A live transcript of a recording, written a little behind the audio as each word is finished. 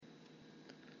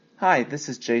Hi, this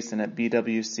is Jason at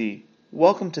BWC.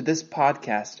 Welcome to this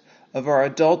podcast of our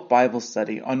adult Bible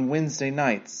study on Wednesday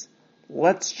nights.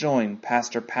 Let's join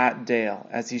Pastor Pat Dale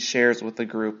as he shares with the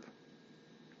group.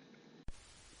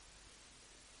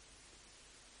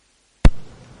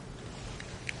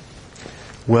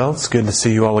 Well, it's good to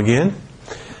see you all again.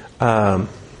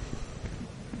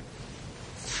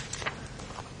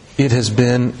 It has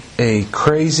been a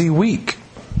crazy week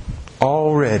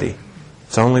already.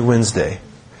 It's only Wednesday.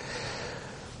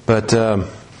 But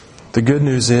the good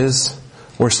news is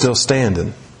we're still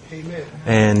standing. Amen.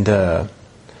 And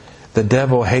the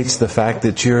devil hates the fact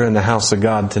that you're in the house of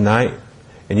God tonight,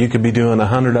 and you could be doing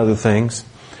 100 other things.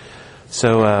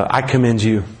 So I commend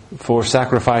you for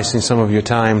sacrificing some of your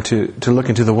time to look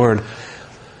into the Word.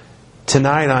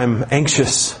 Tonight I'm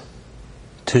anxious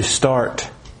to start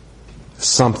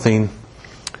something.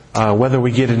 Whether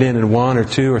we get it in 1 or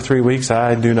 2 or 3 weeks,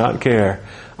 I do not care.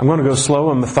 I'm going to go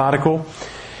slow and methodical.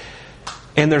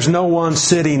 And there's no one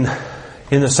sitting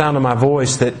in the sound of my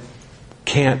voice that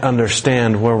can't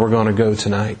understand where we're going to go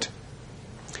tonight.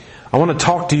 I want to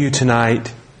talk to you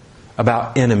tonight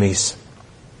about enemies.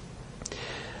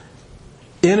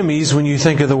 Enemies, when you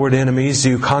think of the word enemies,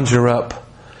 you conjure up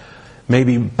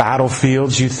maybe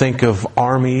battlefields, you think of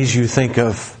armies, you think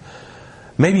of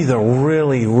maybe the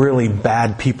really, really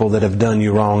bad people that have done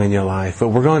you wrong in your life. But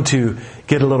we're going to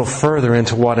get a little further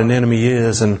into what an enemy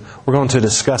is, and we're going to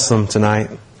discuss them tonight.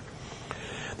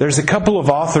 There's a couple of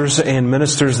authors and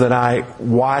ministers that I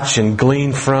watch and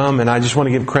glean from, and I just want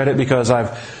to give credit because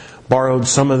I've borrowed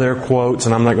some of their quotes,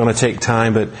 and I'm not going to take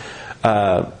time, but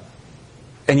I'm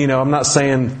not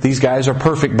saying these guys are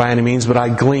perfect by any means, but I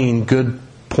glean good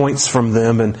points from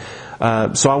them, and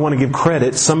so I want to give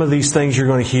credit. Some of these things you're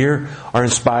going to hear are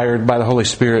inspired by the Holy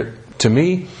Spirit to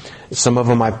me. Some of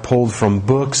them I pulled from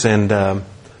books, but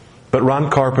Ron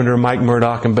Carpenter, Mike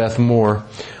Murdoch, and Beth Moore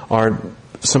are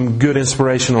some good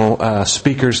inspirational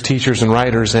speakers, teachers, and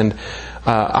writers. And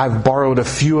I've borrowed a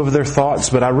few of their thoughts,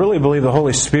 but I really believe the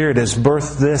Holy Spirit has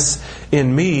birthed this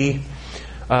in me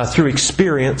through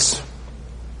experience.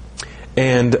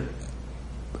 And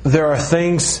there are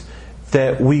things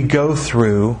that we go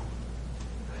through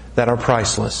that are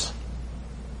priceless.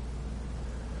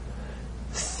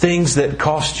 Things that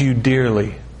cost you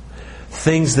dearly.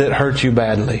 Things that hurt you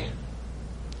badly.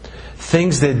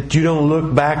 Things that you don't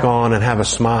look back on and have a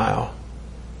smile.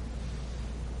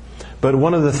 But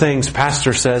one of the things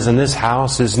Pastor says in this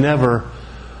house is never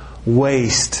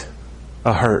waste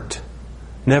a hurt.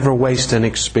 Never waste an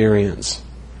experience.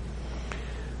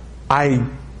 I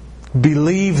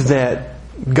believe that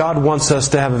God wants us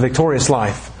to have a victorious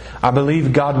life. I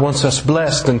believe God wants us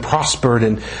blessed and prospered,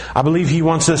 and I believe He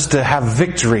wants us to have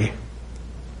victory.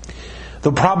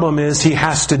 The problem is He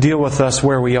has to deal with us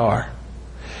where we are.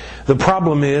 The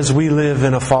problem is we live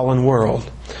in a fallen world.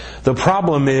 The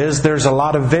problem is there's a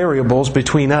lot of variables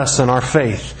between us and our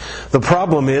faith. The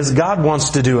problem is God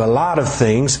wants to do a lot of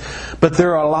things, but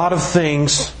there are a lot of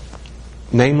things,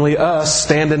 namely us,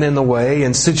 standing in the way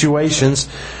in situations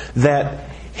that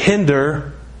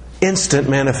hinder instant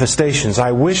manifestations.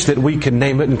 I wish that we could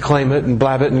name it and claim it and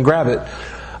blab it and grab it.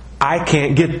 I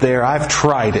can't get there. I've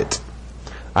tried it.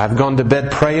 I've gone to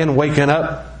bed praying, waking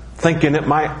up, thinking it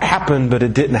might happen, but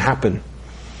it didn't happen.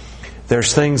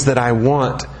 There's things that I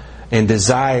want and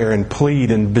desire and plead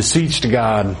and beseech to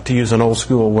God, to use an old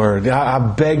school word. I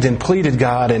begged and pleaded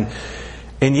God,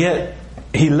 and yet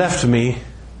He left me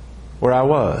where I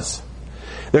was.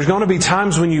 There's going to be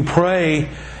times when you pray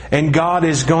and God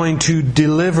is going to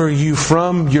deliver you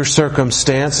from your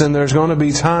circumstance, and there's going to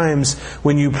be times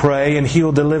when you pray and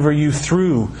He'll deliver you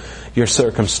through your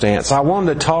circumstance. I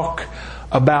wanted to talk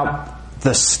about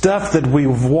the stuff that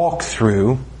we've walked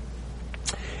through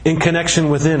in connection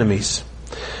with enemies.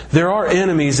 There are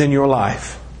enemies in your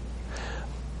life.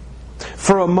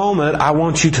 For a moment, I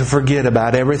want you to forget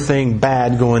about everything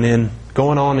bad going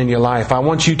on in your life. I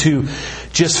want you to,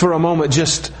 just for a moment,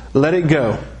 just let it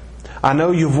go. I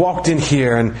know you've walked in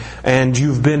here and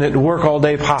you've been at work all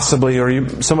day possibly,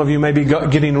 or some of you may be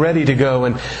getting ready to go,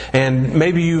 and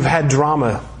maybe you've had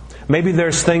drama. Maybe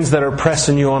there's things that are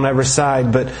pressing you on every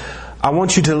side, but I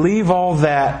want you to leave all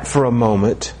that for a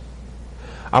moment.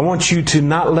 I want you to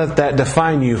not let that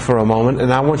define you for a moment,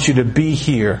 and I want you to be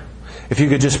here. If you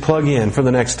could just plug in for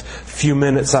the next few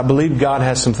minutes, I believe God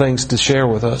has some things to share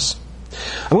with us.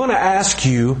 I'm going to ask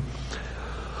you,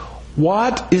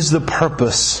 what is the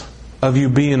purpose of you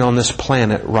being on this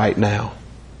planet right now?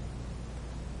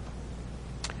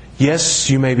 Yes,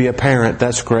 you may be a parent,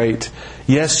 that's great.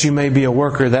 Yes, you may be a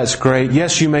worker, that's great.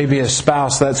 Yes, you may be a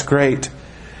spouse, that's great.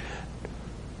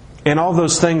 And all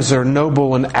those things are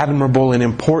noble and admirable and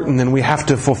important, and we have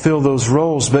to fulfill those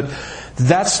roles. But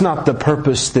that's not the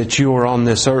purpose that you are on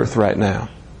this earth right now.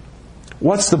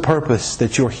 What's the purpose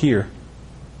that you're here?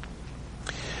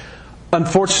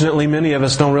 Unfortunately, many of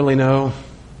us don't really know.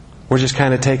 We're just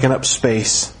kind of taking up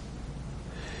space.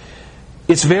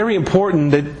 It's very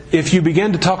important that if you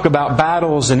begin to talk about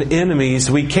battles and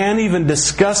enemies, we can't even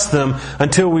discuss them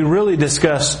until we really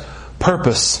discuss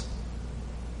purpose.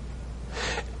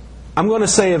 I'm going to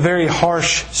say a very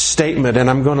harsh statement, and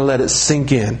I'm going to let it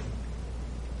sink in.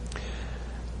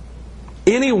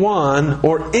 Anyone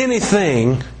or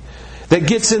anything that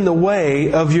gets in the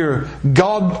way of your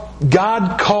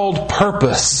God-called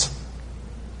purpose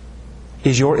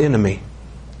is your enemy.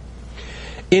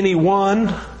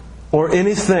 Anyone or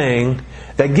anything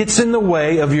that gets in the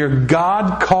way of your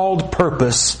God-called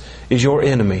purpose is your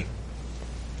enemy.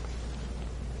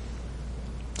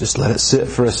 Just let it sit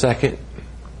for a second.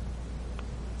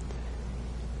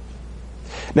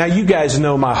 Now, you guys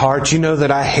know my heart. You know that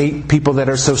I hate people that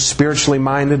are so spiritually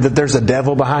minded that there's a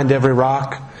devil behind every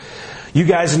rock. You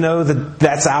guys know that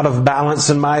that's out of balance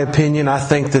in my opinion. I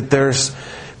think that there's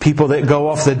people that go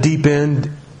off the deep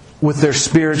end with their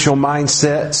spiritual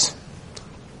mindsets.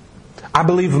 I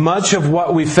believe much of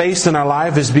what we face in our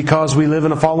life is because we live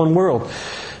in a fallen world.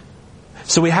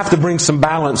 So we have to bring some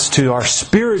balance to our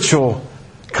spiritual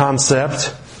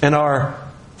concept and our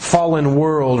fallen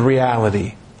world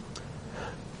reality.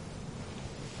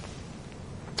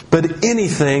 But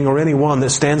anything or anyone that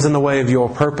stands in the way of your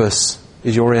purpose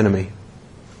is your enemy.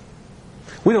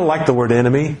 We don't like the word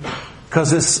enemy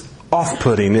because it's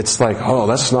off-putting. It's like, oh,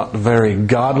 that's not very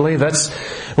godly.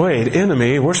 Wait,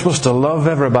 enemy, we're supposed to love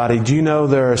everybody. Do you know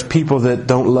there's people that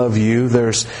don't love you?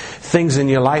 There's things in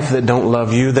your life that don't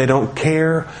love you. They don't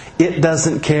care. It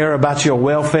doesn't care about your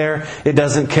welfare. It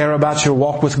doesn't care about your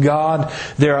walk with God.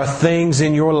 There are things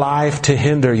in your life to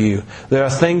hinder you. There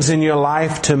are things in your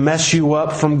life to mess you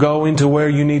up from going to where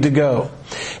you need to go.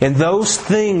 And those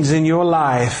things in your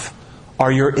life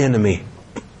are your enemy.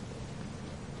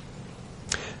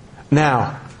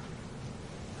 Now,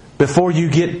 before you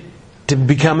get to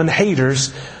becoming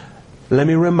haters, let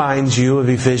me remind you of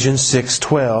Ephesians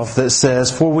 6:12 that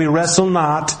says, "For we wrestle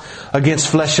not against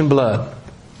flesh and blood,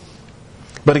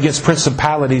 but against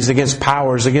principalities, against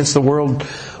powers, against the world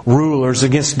rulers,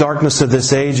 against darkness of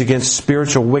this age, against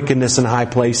spiritual wickedness in high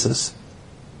places."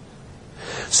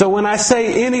 So when I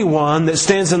say anyone that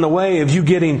stands in the way of you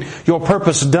getting your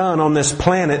purpose done on this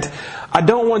planet, I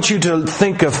don't want you to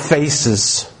think of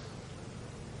faces.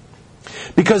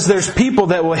 Because there's people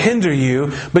that will hinder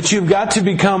you, but you've got to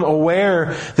become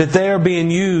aware that they are being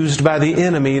used by the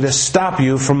enemy to stop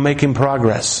you from making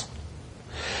progress.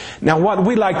 Now what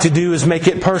we like to do is make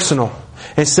it personal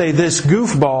and say this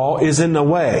goofball is in the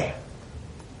way.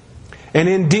 And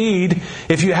indeed,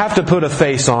 if you have to put a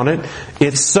face on it,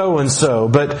 it's so and so.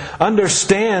 But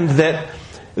understand that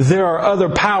there are other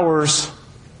powers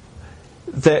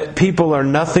that people are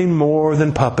nothing more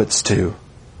than puppets to.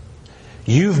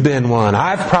 You've been one.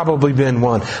 I've probably been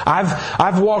one.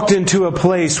 I've walked into a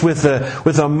place with a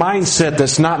mindset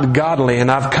that's not godly,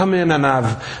 and I've come in and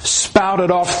I've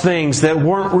spouted off things that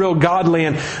weren't real godly,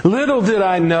 and little did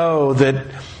I know that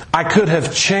I could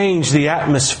have changed the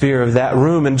atmosphere of that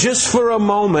room. And just for a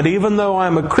moment, even though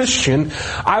I'm a Christian,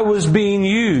 I was being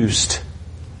used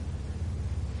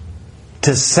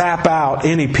to sap out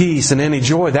any peace and any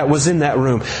joy that was in that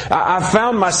room. I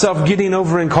found myself getting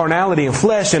over in carnality and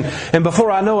flesh, and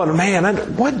before I know it, man,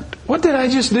 what did I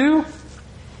just do?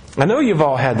 I know you've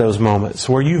all had those moments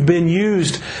where you've been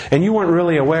used and you weren't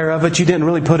really aware of it. You didn't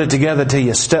really put it together till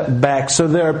you stepped back. So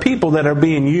there are people that are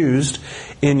being used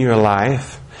in your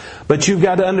life, but you've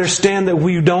got to understand that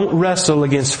we don't wrestle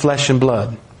against flesh and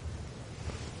blood.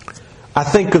 I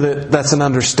think that that's an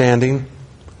understanding.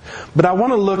 But I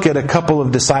want to look at a couple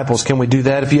of disciples. Can we do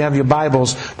that? If you have your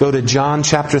Bibles, go to John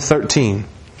chapter 13.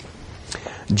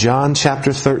 John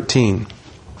chapter 13.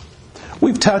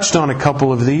 We've touched on a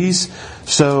couple of these,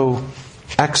 so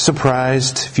act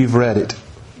surprised if you've read it.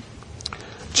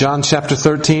 John chapter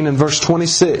 13 and verse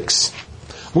 26.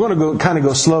 We're going to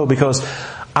go slow because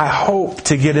I hope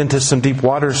to get into some deep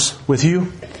waters with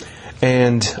you.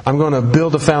 And I'm going to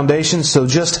build a foundation, so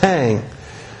just hang.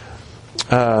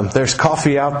 There's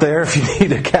coffee out there if you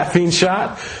need a caffeine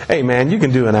shot. Hey man, you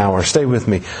can do an hour. Stay with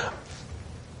me.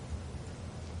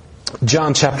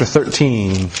 John chapter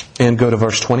 13 and go to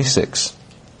verse 26.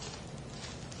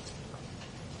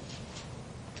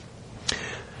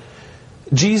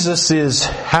 Jesus is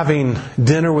having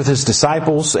dinner with His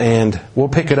disciples, and we'll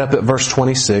pick it up at verse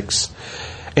 26.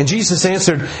 And Jesus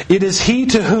answered, "It is he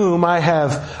to whom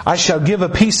I shall give a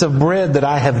piece of bread that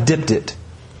I have dipped it."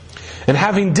 And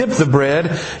having dipped the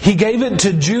bread, he gave it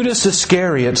to Judas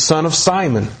Iscariot, son of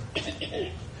Simon.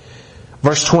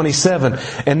 Verse 27,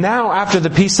 "And now after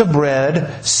the piece of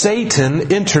bread,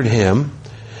 Satan entered him.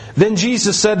 Then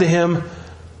Jesus said to him,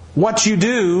 'What you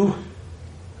do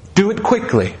it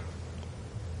quickly.'"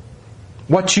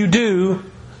 What you do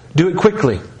it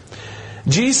quickly.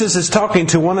 Jesus is talking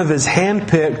to one of His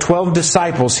hand-picked 12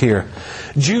 disciples here.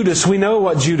 Judas, we know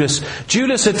what Judas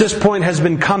at this point has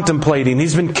been contemplating.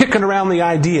 He's been kicking around the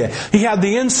idea. He had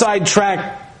the inside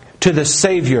track to the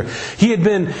Savior. He had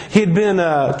been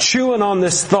chewing on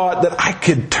this thought that I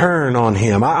could turn on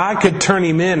Him. I could turn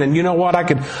Him in, and you know what?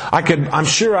 I'm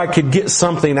sure I could get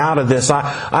something out of this.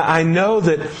 I know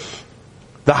that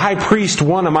the high priest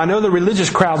won Him. I know the religious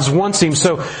crowds want Him.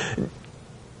 So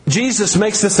Jesus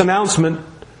makes this announcement.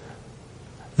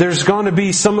 There's going to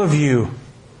be some of you,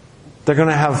 they're going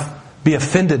to be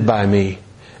offended by me.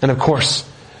 And of course,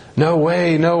 no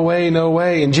way, no way, no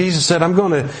way. And Jesus said, I'm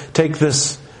going to take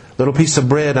this little piece of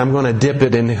bread, I'm going to dip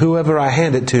it, and whoever I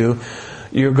hand it to,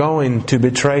 you're going to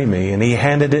betray me. And He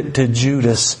handed it to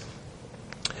Judas.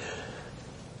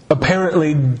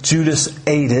 Apparently, Judas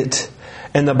ate it.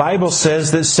 And the Bible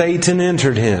says that Satan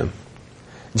entered him.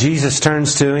 Jesus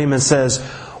turns to him and says,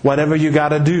 "Whatever you got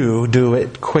to do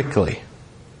it quickly."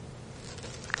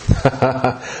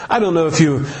 I don't know if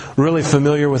you're really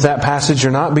familiar with that passage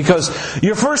or not, because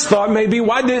your first thought may be,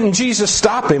 why didn't Jesus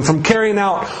stop him from carrying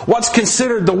out what's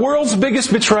considered the world's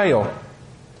biggest betrayal?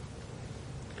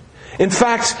 In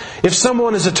fact, if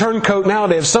someone is a turncoat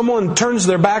nowadays, if someone turns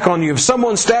their back on you, if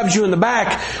someone stabs you in the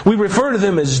back, we refer to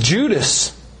them as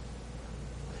Judas.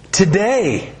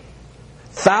 Today,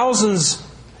 thousands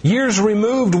years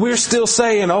removed, we're still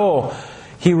saying, oh,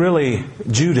 he really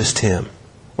Judased him.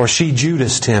 Or she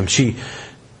Judased him. She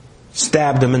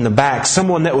stabbed him in the back.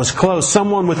 Someone that was close.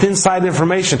 Someone with inside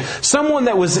information. Someone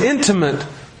that was intimate.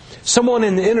 Someone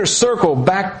in the inner circle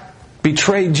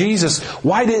betrayed Jesus.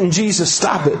 Why didn't Jesus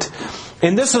stop it?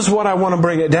 And this is what I want to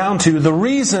bring it down to. The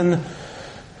reason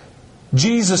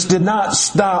Jesus did not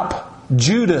stop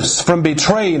Judas from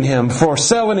betraying Him, for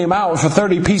selling Him out for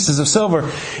 30 pieces of silver,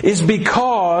 is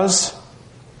because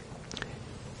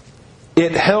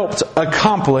it helped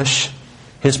accomplish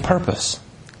His purpose.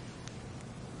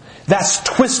 That's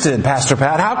twisted, Pastor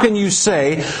Pat. How can you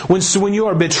say when you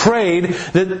are betrayed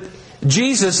that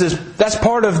that's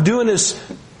part of doing His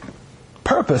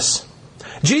purpose?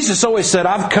 Jesus always said,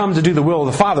 I've come to do the will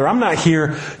of the Father. I'm not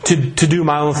here to do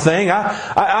my own thing.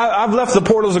 I've left the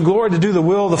portals of glory to do the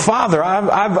will of the Father.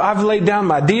 I've laid down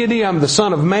my deity. I'm the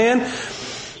Son of Man.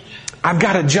 I've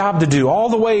got a job to do. All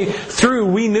the way through,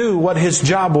 we knew what His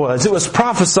job was. It was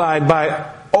prophesied by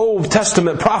Old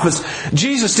Testament prophets.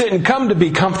 Jesus didn't come to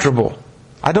be comfortable.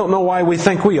 I don't know why we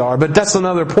think we are, but that's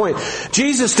another point.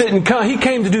 Jesus didn't come. He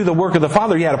came to do the work of the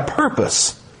Father. He had a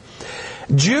purpose.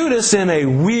 Judas, in a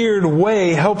weird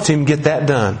way, helped him get that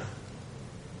done.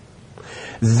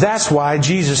 That's why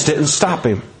Jesus didn't stop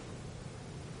him.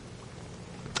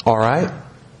 All right.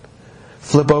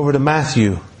 Flip over to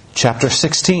Matthew chapter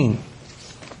 16.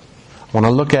 I want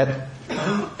to look at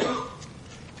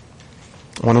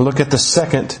the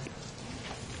second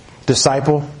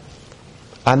disciple.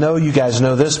 I know you guys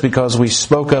know this because we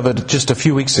spoke of it just a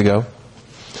few weeks ago.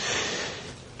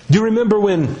 Do you remember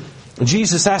when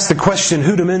Jesus asked the question,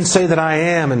 who do men say that I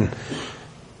am? And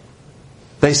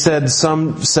they said,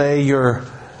 some say you're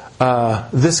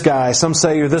this guy, some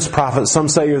say you're this prophet, some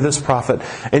say you're this prophet.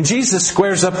 And Jesus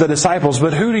squares up the disciples,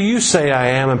 but who do you say I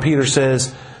am? And Peter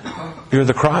says, you're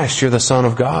the Christ, you're the Son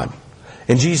of God.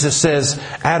 And Jesus says,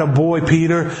 attaboy,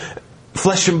 Peter,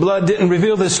 flesh and blood didn't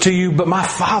reveal this to you, but my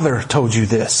Father told you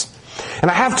this.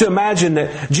 And I have to imagine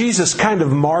that Jesus kind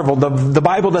of marveled. The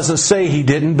Bible doesn't say He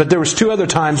didn't, but there was 2 other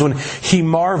times when He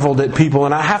marveled at people.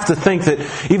 And I have to think that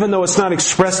even though it's not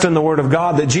expressed in the Word of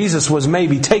God, that Jesus was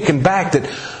maybe taken back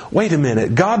that, wait a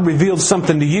minute, God revealed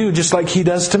something to you just like He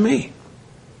does to me.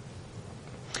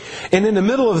 And in the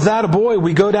middle of that, boy,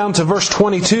 we go down to verse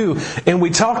 22, and we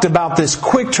talked about this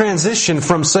quick transition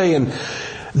from saying,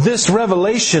 this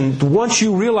revelation, once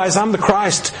you realize I'm the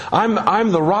Christ,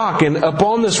 I'm the rock, and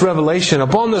upon this revelation,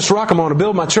 upon this rock I'm going to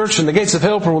build my church, and the gates of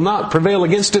hell will not prevail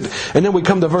against it. And then we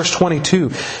come to verse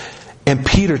 22. And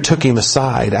Peter took him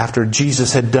aside after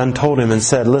Jesus had told him and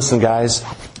said, listen guys,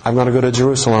 I'm going to go to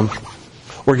Jerusalem.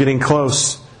 We're getting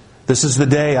close. This is the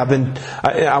day.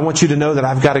 I want you to know that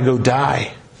I've got to go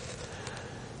die.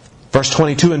 Verse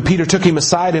 22, and Peter took him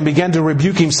aside and began to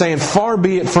rebuke him, saying, far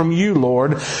be it from you,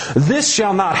 Lord, this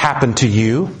shall not happen to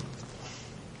you.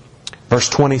 Verse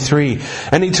 23,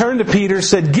 and he turned to Peter and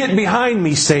said, "Get behind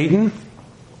me, Satan.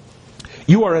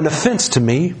 You are an offense to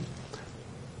me.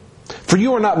 For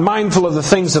you are not mindful of the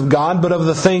things of God, but of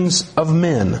the things of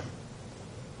men."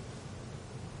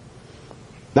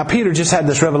 Now Peter just had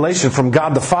this revelation from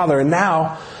God the Father, and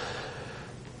now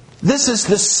this is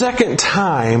the second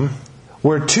time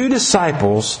where two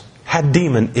disciples had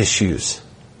demon issues.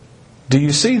 Do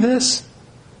you see this?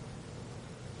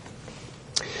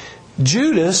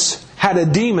 Judas had a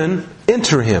demon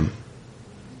enter him.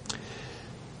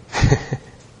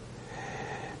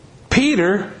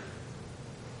 Peter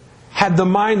had the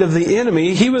mind of the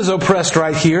enemy. He was oppressed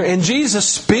right here. And Jesus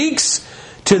speaks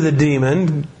to the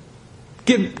demon,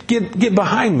 Get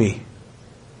behind me.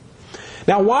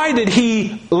 Now, why did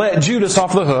he let Judas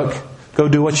off the hook? Go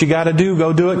do what you got to do.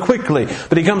 Go do it quickly.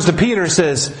 But he comes to Peter and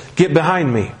says, "Get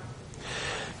behind me."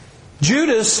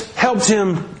 Judas helped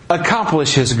him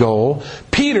accomplish his goal.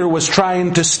 Peter was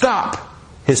trying to stop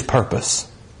his purpose.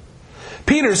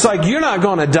 Peter's like, "You're not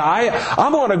going to die.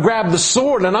 I'm going to grab the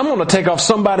sword and I'm going to take off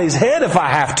somebody's head if I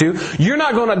have to. You're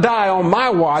not going to die on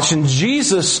my watch." And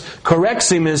Jesus corrects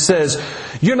him and says,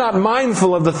 "You're not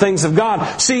mindful of the things of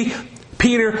God." See,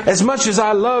 Peter, as much as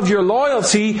I love your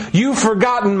loyalty, you've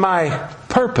forgotten my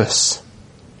purpose.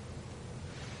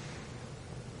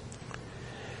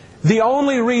 The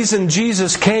only reason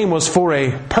Jesus came was for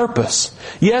a purpose.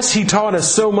 Yes, He taught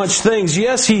us so much things.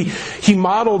 Yes, He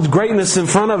modeled greatness in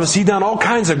front of us. He done all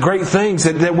kinds of great things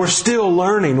that we're still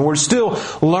learning. We're still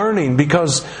learning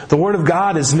because the Word of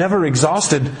God is never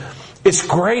exhausted. It's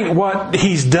great what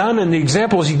He's done and the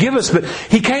examples He gives us, but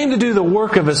He came to do the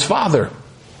work of His Father.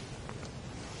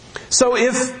 So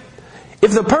if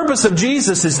the purpose of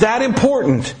Jesus is that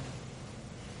important,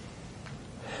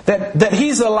 that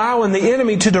He's allowing the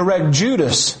enemy to direct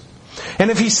Judas, and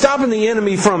if He's stopping the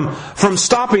enemy from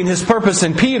stopping His purpose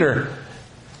in Peter,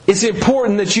 it's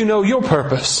important that you know your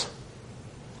purpose.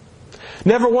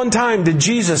 Never one time did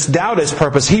Jesus doubt His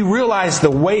purpose. He realized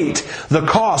the weight, the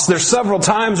cost. There's several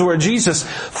times where Jesus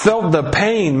felt the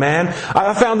pain, man.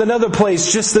 I found another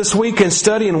place just this week in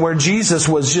studying where Jesus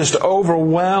was just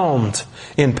overwhelmed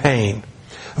in pain.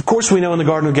 Of course, we know in the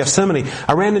Garden of Gethsemane.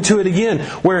 I ran into it again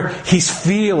where He's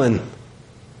feeling.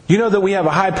 You know that we have a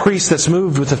high priest that's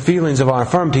moved with the feelings of our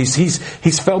infirmities.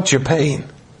 He's felt your pain.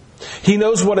 He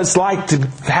knows what it's like to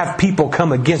have people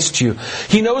come against you.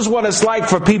 He knows what it's like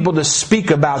for people to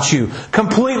speak about you,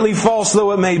 completely false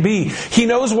though it may be. He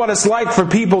knows what it's like for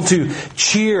people to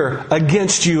cheer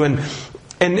against you,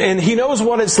 and He knows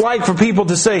what it's like for people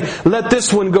to say, "Let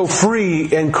this one go free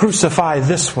and crucify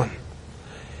this one."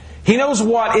 He knows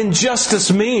what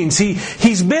injustice means.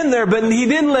 He's been there, but He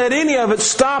didn't let any of it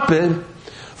stop it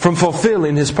from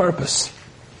fulfilling His purpose.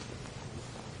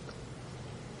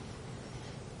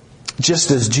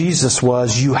 Just as Jesus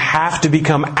was, you have to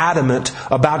become adamant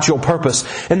about your purpose.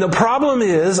 And the problem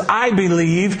is, I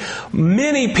believe,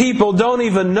 many people don't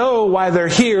even know why they're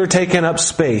here taking up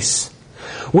space.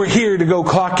 We're here to go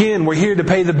clock in. We're here to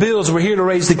pay the bills. We're here to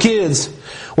raise the kids.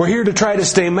 We're here to try to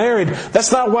stay married.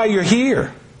 That's not why you're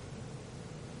here.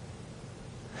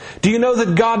 Do you know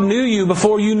that God knew you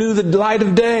before you knew the light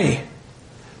of day?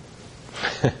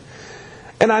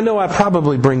 And I know I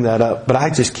probably bring that up, but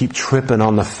I just keep tripping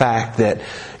on the fact that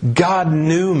God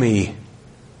knew me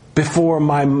before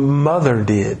my mother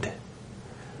did.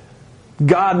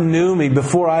 God knew me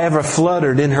before I ever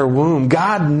fluttered in her womb.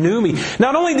 God knew me.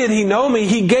 Not only did He know me,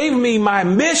 He gave me my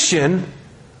mission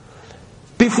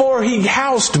before He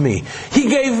housed me. He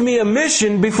gave me a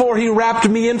mission before He wrapped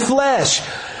me in flesh.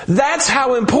 That's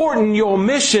how important your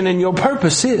mission and your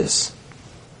purpose is.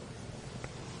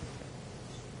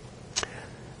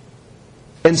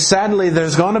 And sadly,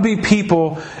 there's going to be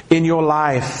people in your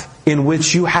life in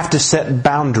which you have to set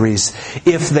boundaries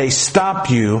if they stop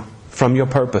you from your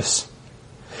purpose.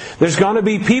 There's going to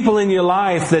be people in your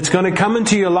life that's going to come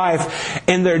into your life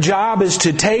and their job is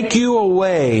to take you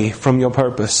away from your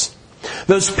purpose.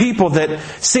 Those people that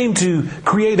seem to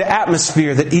create an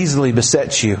atmosphere that easily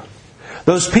besets you.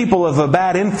 Those people of a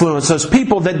bad influence, those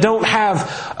people that don't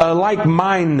have a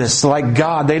like-mindedness like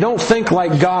God. They don't think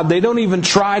like God. They don't even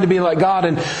try to be like God.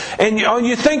 And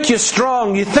you think you're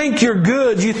strong. You think you're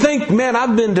good. You think, man,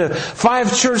 I've been to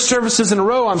 5 church services in a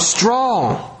row. I'm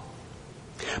strong.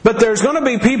 But there's going to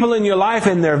be people in your life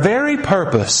and their very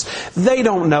purpose, they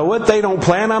don't know it, they don't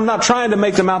plan. I'm not trying to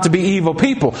make them out to be evil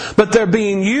people, but they're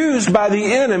being used by the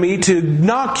enemy to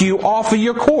knock you off of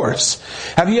your course.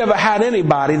 Have you ever had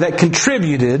anybody that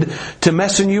contributed to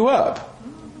messing you up?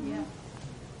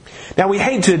 Now we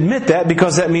hate to admit that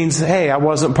because that means, hey, I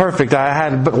wasn't perfect. I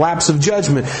had a lapse of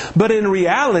judgment. But in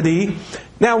reality,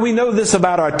 Now, we know this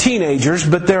about our teenagers,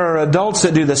 but there are adults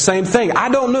that do the same thing. I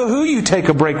don't know who you take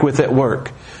a break with at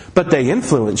work, but they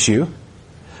influence you.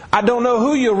 I don't know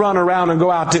who you run around and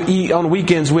go out to eat on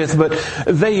weekends with, but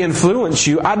they influence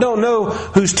you. I don't know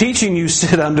whose teaching you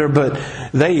sit under, but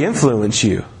they influence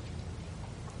you.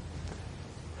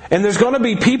 And there's going to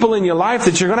be people in your life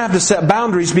that you're going to have to set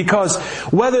boundaries, because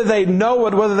whether they know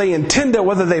it, whether they intend it,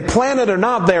 whether they plan it or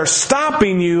not, they're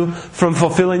stopping you from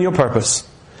fulfilling your purpose.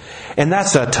 And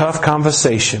that's a tough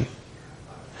conversation.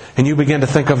 And you begin to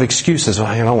think of excuses. Well,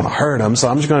 I don't want to hurt them, so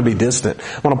I'm just going to be distant.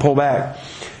 I want to pull back.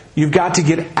 You've got to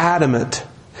get adamant.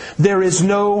 There is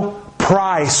no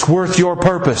price worth your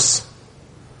purpose.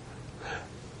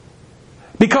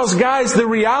 Because, guys, the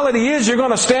reality is you're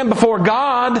going to stand before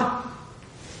God.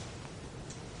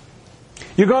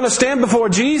 You're going to stand before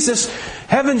Jesus.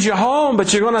 Heaven's your home,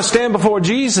 but you're going to stand before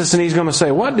Jesus, and He's going to say,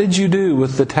 what did you do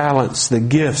with the talents, the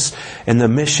gifts, and the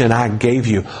mission I gave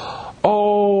you?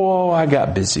 Oh, I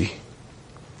got busy.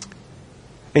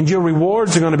 And your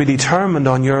rewards are going to be determined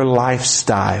on your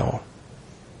lifestyle.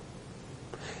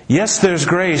 Yes, there's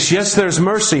grace. Yes, there's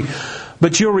mercy.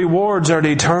 But your rewards are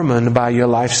determined by your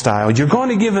lifestyle. You're going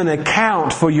to give an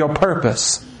account for your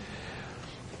purpose.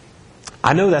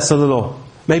 I know that's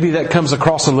maybe that comes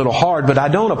across a little hard, but I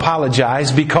don't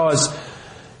apologize, because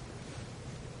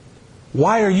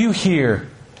why are you here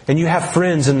and you have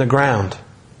friends in the ground?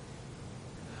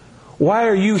 Why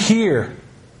are you here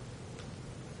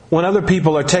when other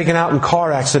people are taken out in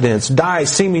car accidents, die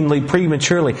seemingly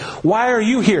prematurely? Why are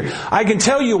you here? I can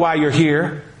tell you why you're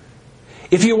here.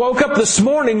 If you woke up this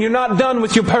morning, you're not done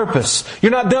with your purpose.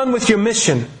 You're not done with your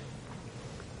mission.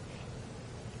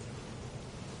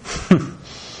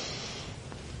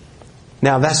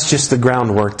 Now that's just the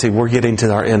groundwork we're getting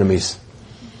to our enemies.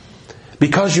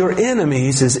 Because your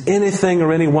enemies is anything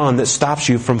or anyone that stops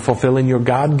you from fulfilling your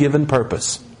God-given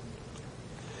purpose.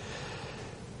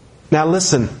 Now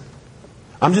listen,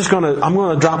 I'm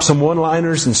going to drop some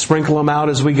one-liners and sprinkle them out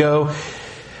as we go.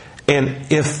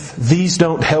 And if these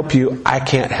don't help you, I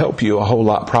can't help you a whole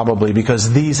lot probably,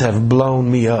 because these have blown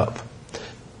me up.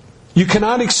 You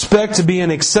cannot expect to be an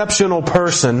exceptional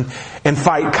person and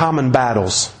fight common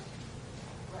battles.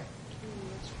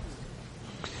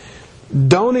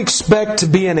 Don't expect to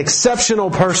be an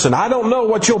exceptional person. I don't know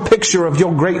what your picture of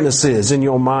your greatness is in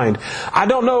your mind. I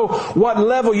don't know what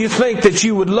level you think that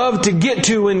you would love to get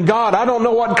to in God. I don't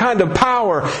know what kind of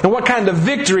power and what kind of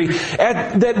victory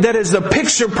that is the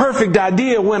picture perfect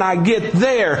idea when I get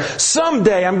there.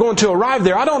 Someday I'm going to arrive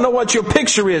there. I don't know what your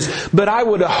picture is, but I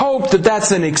would hope that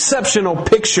that's an exceptional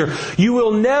picture. You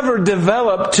will never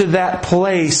develop to that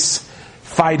place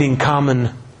fighting common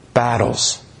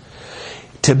battles.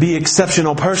 To be an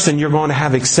exceptional person, you're going to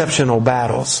have exceptional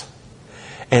battles.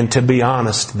 And to be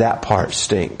honest, that part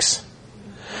stinks.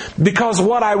 Because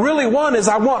what I really want is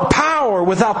I want power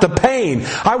without the pain.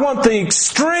 I want the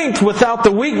strength without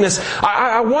the weakness.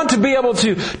 I want to be able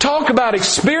to talk about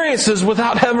experiences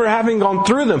without ever having gone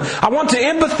through them. I want to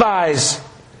empathize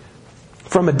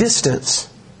from a distance.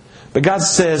 But God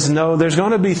says, no, there's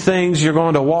going to be things you're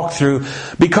going to walk through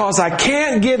because I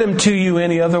can't get them to you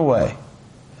any other way.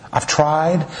 I've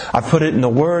tried. I've put it in the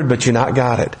Word, but you not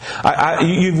got it.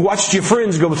 You've watched your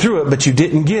friends go through it, but you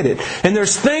didn't get it. And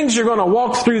there's things you're going to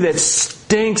walk through that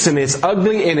stinks and it's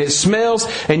ugly and it smells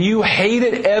and you hate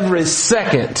it every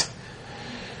second.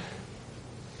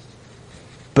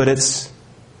 But it's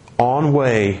on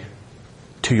way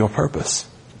to your purpose.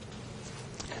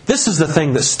 This is the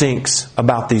thing that stinks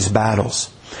about these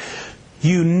battles.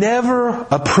 You never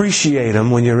appreciate them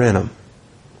when you're in them.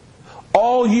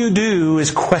 All you do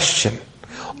is question.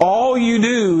 All you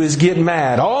do is get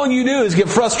mad. All you do is get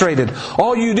frustrated.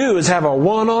 All you do is have a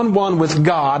one-on-one with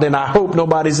God, and I hope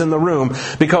nobody's in the room,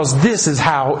 because this is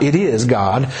how it is,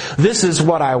 God. This is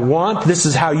what I want. This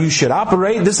is how you should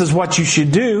operate. This is what you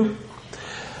should do.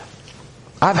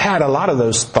 I've had a lot of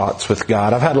those thoughts with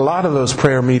God. I've had a lot of those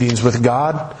prayer meetings with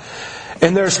God.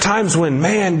 And there's times when,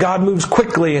 man, God moves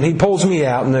quickly and He pulls me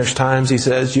out, and there's times He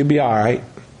says, you'll be all right.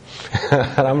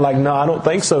 And I'm like, no, I don't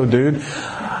think so, dude.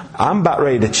 I'm about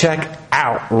ready to check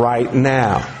out right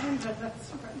now.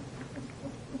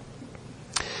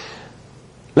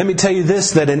 Let me tell you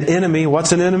this, that an enemy,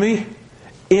 what's an enemy?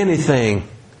 Anything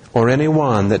or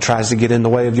anyone that tries to get in the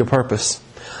way of your purpose.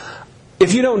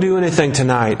 If you don't do anything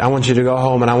tonight, I want you to go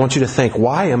home and I want you to think,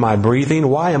 why am I breathing?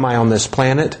 Why am I on this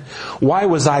planet? Why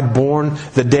was I born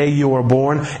the day you were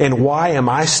born? And why am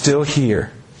I still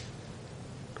here?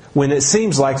 When it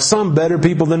seems like some better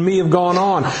people than me have gone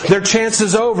on. Their chance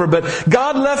is over, but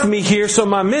God left me here, so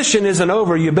my mission isn't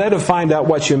over. You better find out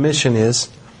what your mission is.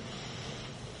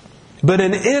 But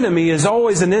an enemy is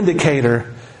always an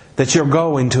indicator that you're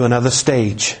going to another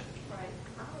stage.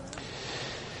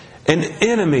 An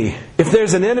enemy, if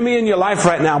there's an enemy in your life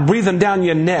right now breathing down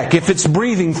your neck, if it's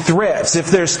breathing threats,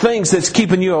 if there's things that's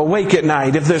keeping you awake at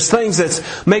night, if there's things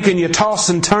that's making you toss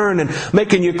and turn and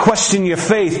making you question your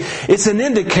faith, it's an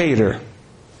indicator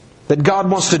that God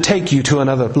wants to take you to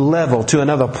another level, to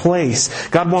another place.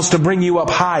 God wants to bring you up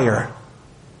higher.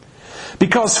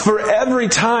 Because for every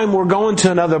time we're going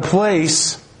to another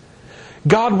place,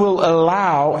 God will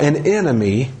allow an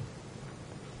enemy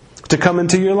to come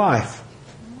into your life.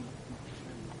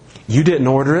 You didn't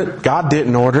order it. God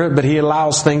didn't order it, but He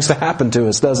allows things to happen to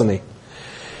us, doesn't He?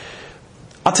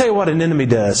 I'll tell you what an enemy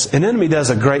does. An enemy does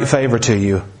a great favor to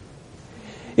you.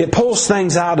 It pulls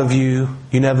things out of you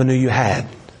never knew you had.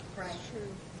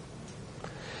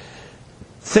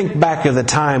 Think back of the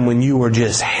time when you were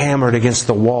just hammered against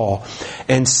the wall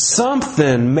and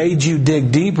something made you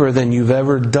dig deeper than you've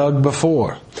ever dug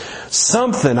before.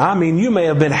 Something, you may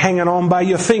have been hanging on by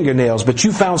your fingernails, but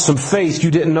you found some faith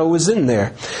you didn't know was in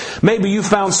there. Maybe you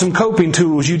found some coping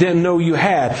tools you didn't know you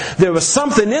had. There was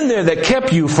something in there that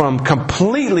kept you from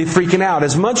completely freaking out.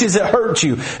 As much as it hurt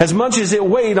you, as much as it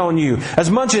weighed on you, as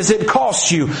much as it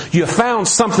cost you, you found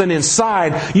something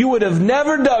inside you would have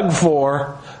never dug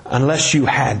for unless you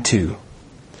had to.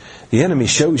 The enemy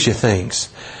shows you things.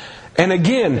 And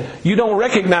again, you don't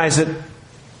recognize it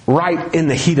right in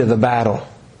the heat of the battle.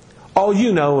 All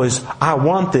you know is, I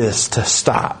want this to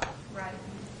stop. Right.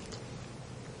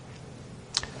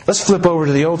 Let's flip over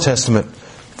to the Old Testament.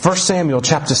 1 Samuel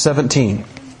chapter 17.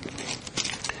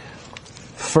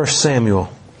 1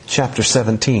 Samuel chapter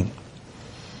 17.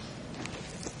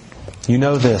 You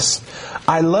know this.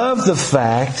 I love the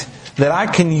fact that I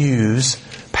can use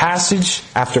passage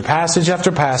after passage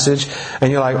after passage,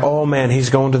 and you're like, oh man, he's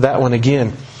going to that one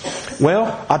again.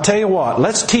 Well, I'll tell you what,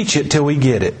 let's teach it till we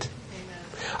get it.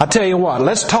 I'll tell you what,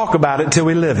 let's talk about it till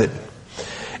we live it.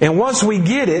 And once we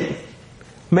get it,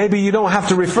 maybe you don't have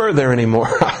to refer there anymore.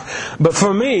 But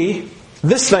for me,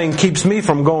 this thing keeps me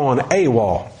from going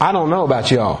AWOL. I don't know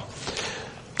about y'all.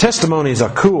 Testimonies are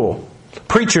cool.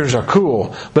 Preachers are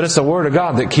cool. But it's the Word of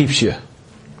God that keeps you.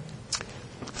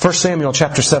 1 Samuel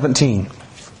chapter 17.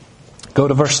 Go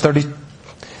to verse 30.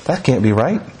 That can't be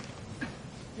right.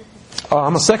 Oh,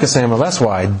 I'm a 2 Samuel, that's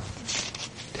why.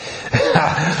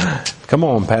 Come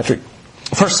on, Patrick.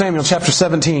 1 Samuel chapter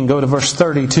 17, go to verse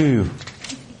 32.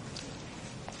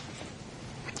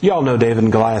 Y'all know David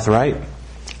and Goliath, right?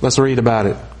 Let's read about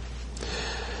it.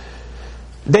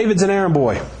 David's an errand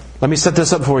boy. Let me set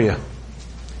this up for you.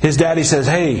 His daddy says,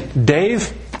 hey,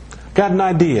 Dave, got an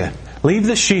idea. Leave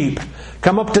the sheep.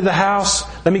 Come up to the house.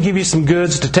 Let me give you some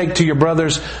goods to take to your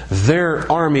brothers.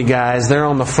 They're army guys. They're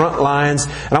on the front lines.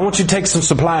 And I want you to take some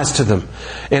supplies to them.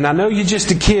 And I know you're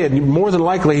just a kid. More than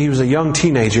likely he was a young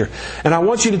teenager. And I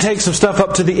want you to take some stuff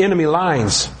up to the enemy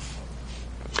lines.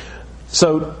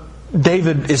 So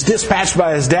David is dispatched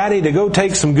by his daddy to go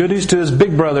take some goodies to his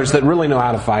big brothers that really know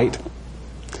how to fight.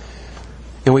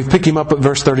 And we pick him up at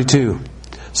verse 32.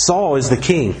 Saul is the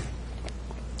king.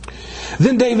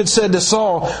 Then David said to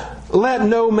Saul, let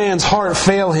no man's heart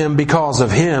fail him because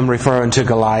of him, referring to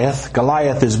Goliath.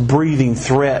 Goliath is breathing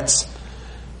threats.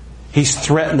 He's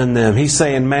threatening them. He's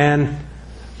saying, man,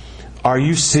 are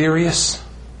you serious?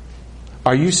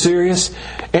 Are you serious?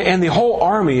 And the whole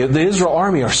army, the Israel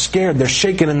army, are scared. They're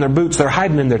shaking in their boots. They're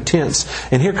hiding in their tents.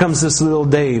 And here comes this little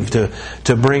Dave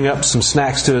to bring up some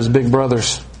snacks to his big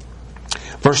brothers.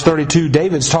 Verse 32,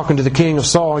 David's talking to the king of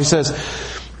Saul. He says,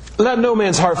 let no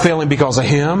man's heart fail him because of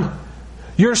him.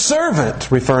 Your servant,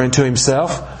 referring to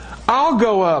himself, I'll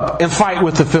go up and fight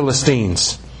with the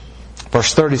Philistines.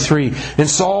 Verse 33, and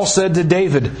Saul said to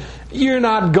David, you're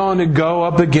not going to go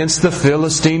up against the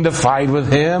Philistine to fight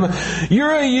with him.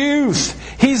 You're a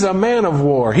youth. He's a man of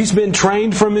war. He's been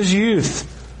trained from his youth.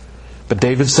 But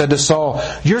David said to Saul,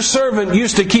 your servant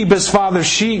used to keep his father's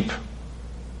sheep.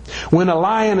 When a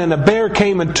lion and a bear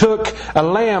came and took a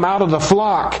lamb out of the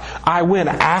flock, I went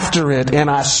after it and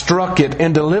I struck it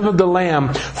and delivered the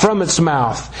lamb from its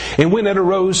mouth. And when it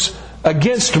arose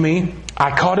against me,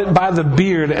 I caught it by the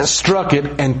beard and struck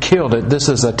it and killed it. This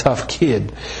is a tough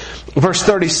kid. Verse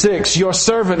 36, your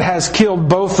servant has killed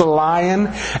both the lion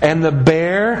and the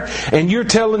bear, and you're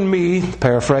telling me,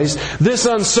 paraphrase, this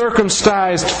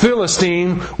uncircumcised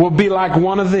Philistine will be like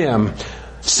one of them,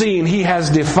 seeing he has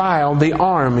defiled the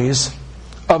armies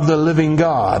of the living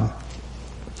God.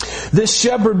 This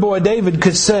shepherd boy David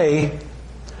could say,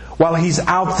 while he's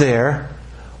out there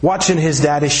watching his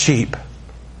daddy's sheep,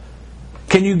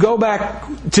 Can you go back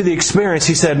to the experience?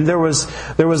 He said, there was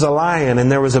a lion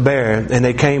and there was a bear, and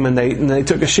they came and they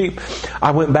took a sheep.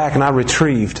 I went back and I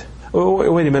retrieved. Oh,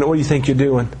 wait a minute, what do you think you're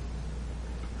doing?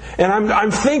 And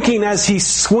I'm thinking as he's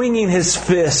swinging his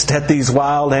fist at these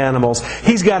wild animals,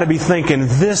 he's got to be thinking,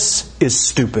 this is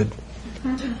stupid.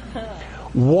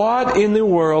 What in the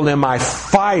world am I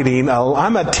fighting?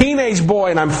 I'm a teenage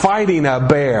boy and I'm fighting a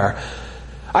bear.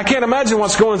 I can't imagine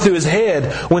what's going through his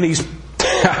head when he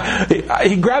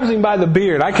grabs him by the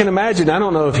beard. I can imagine. I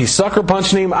don't know if he's sucker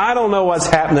punching him. I don't know what's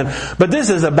happening. But this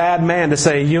is a bad man to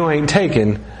say, you ain't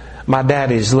taking my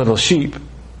daddy's little sheep.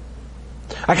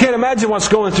 I can't imagine what's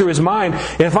going through his mind.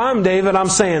 If I'm David, I'm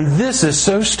saying, this is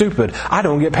so stupid. I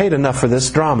don't get paid enough for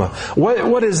this drama.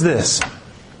 What is this?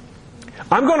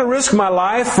 I'm going to risk my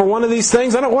life for one of these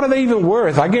things. What are they even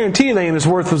worth? I guarantee you they ain't as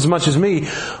worth as much as me.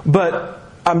 But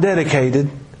I'm dedicated.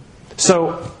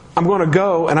 So I'm going to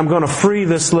go and I'm going to free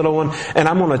this little one and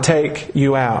I'm going to take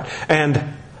you out. And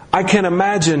I can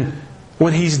imagine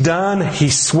when he's done,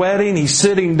 he's sweating, he's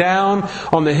sitting down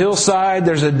on the hillside,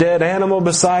 there's a dead animal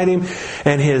beside him,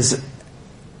 and his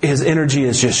energy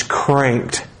is just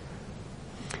cranked.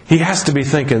 He has to be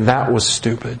thinking, that was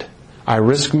stupid. I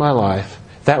risked my life.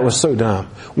 That was so dumb.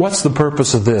 What's the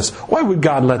purpose of this? Why would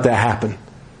God let that happen?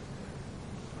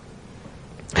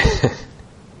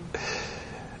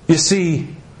 You see,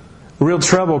 real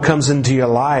trouble comes into your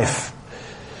life.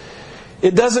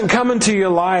 It doesn't come into your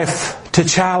life to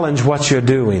challenge what you're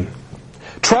doing.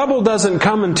 Trouble doesn't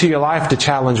come into your life to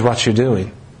challenge what you're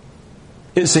doing.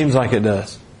 It seems like it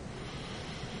does.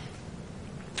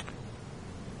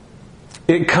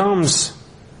 It comes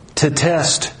to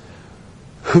test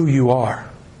who you are.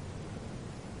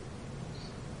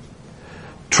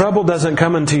 Trouble doesn't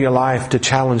come into your life to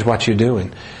challenge what you're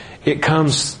doing. It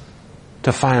comes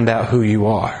to find out who you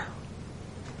are.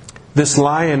 This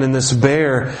lion and this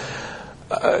bear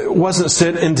wasn't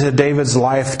sent into David's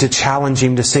life to challenge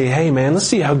him to say, hey man, let's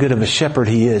see how good of a shepherd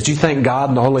he is. Do you think God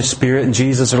and the Holy Spirit and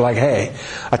Jesus are like, hey,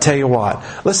 I tell you what,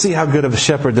 let's see how good of a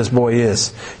shepherd this boy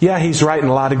is. Yeah, he's writing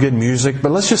a lot of good music,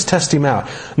 but let's just test him out.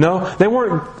 No, they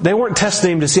weren't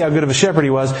testing him to see how good of a shepherd he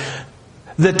was.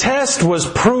 The test was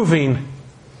proving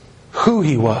who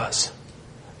he was,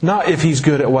 not if he's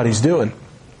good at what he's doing.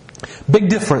 Big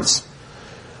difference.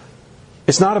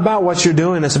 It's not about what you're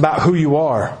doing, it's about who you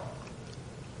are.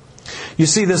 You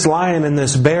see, this lion and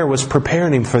this bear was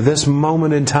preparing him for this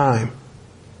moment in time.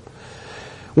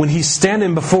 When he's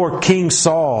standing before King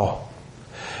Saul,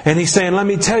 and he's saying, let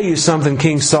me tell you something,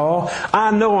 King Saul.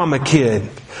 I know I'm a kid,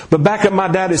 but back at my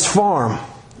daddy's farm,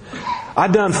 I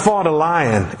done fought a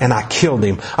lion and I killed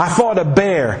him. I fought a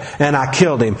bear and I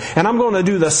killed him. And I'm going to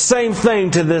do the same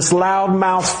thing to this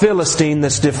loudmouth Philistine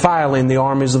that's defiling the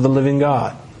armies of the living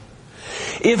God.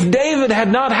 If David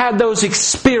had not had those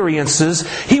experiences,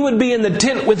 he would be in the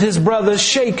tent with his brothers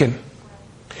shaken.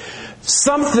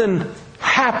 Something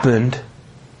happened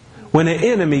when an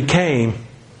enemy came.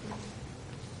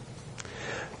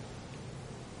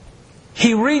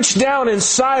 He reached down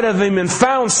inside of him and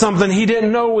found something he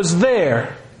didn't know was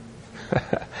there.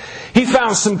 He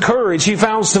found some courage. He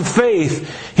found some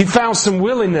faith. He found some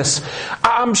willingness.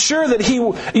 I'm sure that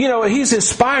he's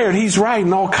inspired. He's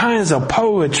writing all kinds of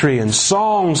poetry and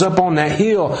songs up on that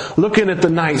hill, looking at the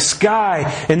night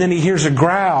sky, and then he hears a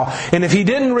growl. And if he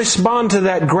didn't respond to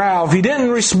that growl, if he didn't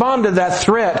respond to that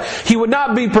threat, he would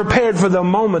not be prepared for the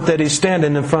moment that he's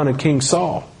standing in front of King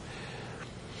Saul.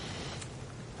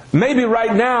 Maybe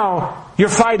right now you're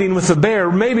fighting with a bear.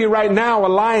 Maybe right now a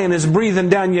lion is breathing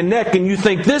down your neck and you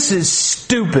think, this is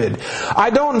stupid. I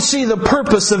don't see the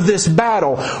purpose of this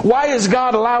battle. Why is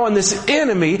God allowing this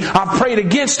enemy? I've prayed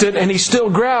against it and he's still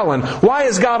growling. Why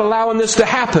is God allowing this to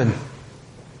happen?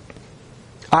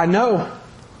 I know.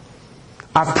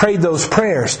 I've prayed those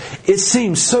prayers. It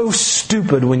seems so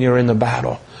stupid when you're in the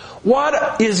battle.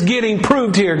 What is getting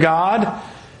proved here, God?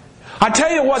 I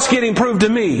tell you what's getting proved to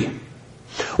me.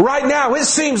 Right now, it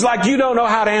seems like you don't know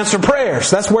how to answer prayers.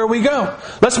 That's where we go.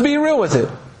 Let's be real with it.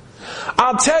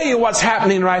 I'll tell you what's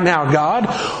happening right now, God.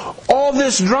 All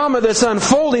this drama that's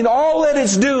unfolding, all that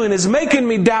it's doing is making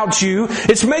me doubt you.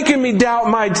 It's making me doubt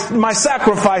my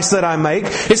sacrifice that I make.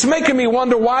 It's making me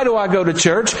wonder, why do I go to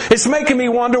church? It's making me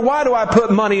wonder, why do I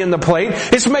put money in the plate?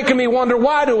 It's making me wonder,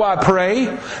 why do I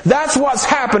pray? That's what's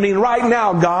happening right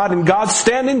now, God. And God's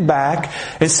standing back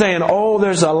and saying, oh,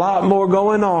 there's a lot more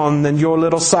going on than your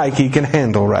little psyche can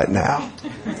handle right now.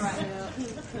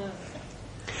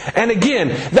 And again,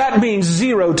 that means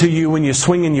zero to you when you're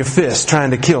swinging your fist trying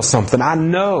to kill something. I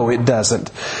know it doesn't.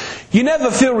 You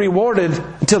never feel rewarded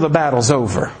until the battle's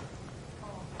over.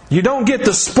 You don't get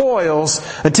the spoils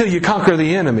until you conquer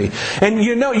the enemy. And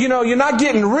you know, you're not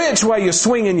getting rich while you're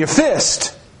swinging your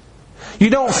fist. You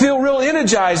don't feel real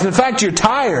energized. In fact, you're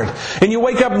tired. And you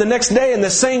wake up the next day and the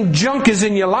same junk is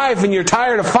in your life and you're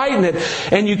tired of fighting it.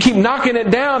 And you keep knocking it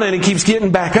down and it keeps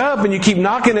getting back up. And you keep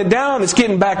knocking it down, it's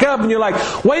getting back up. And you're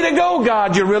like, way to go,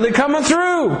 God, you're really coming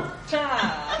through.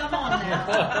 Come on now.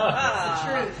 That's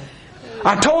the truth.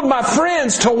 I told my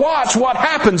friends to watch what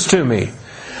happens to me.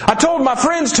 I told my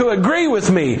friends to agree with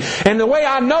me. And the way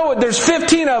I know it, there's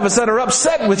 15 of us that are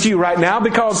upset with you right now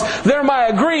because they're my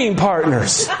agreeing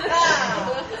partners. Say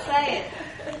it.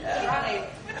 Right.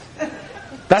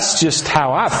 That's just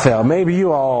how I felt. Maybe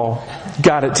you all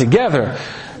got it together.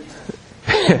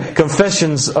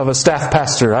 Confessions of a staff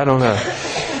pastor. I don't know.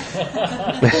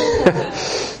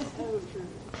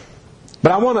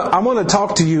 But I want to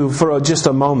talk to you for just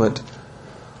a moment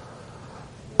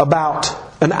about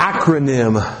an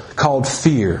acronym called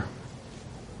FEAR.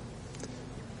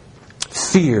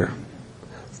 Fear.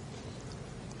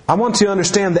 I want to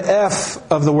understand the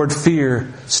F of the word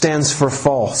fear stands for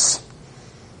false.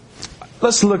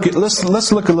 Let's look a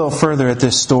little further at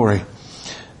this story.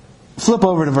 Flip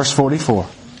over to verse 44.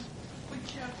 Which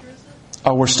chapter is it?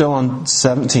 Oh, we're still on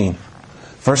 17.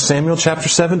 1 Samuel chapter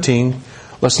 17.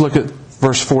 Let's look at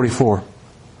verse 44.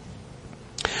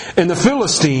 And the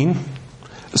Philistine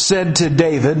said to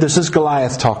David, this is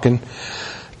Goliath talking,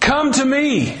 "Come to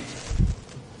me,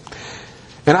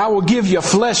 and I will give you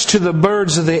flesh to the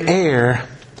birds of the air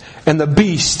and the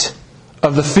beast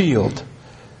of the field."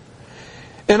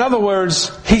 In other words,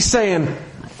 he's saying,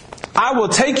 I will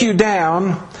take you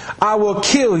down, I will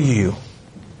kill you.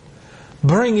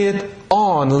 Bring it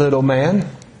on, little man.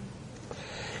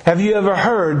 Have you ever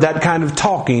heard that kind of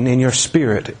talking in your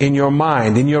spirit, in your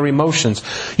mind, in your emotions?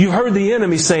 You heard the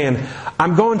enemy saying,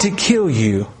 I'm going to kill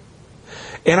you,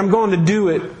 and I'm going to do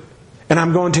it, and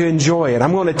I'm going to enjoy it.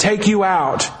 I'm going to take you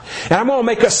out, and I'm going to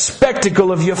make a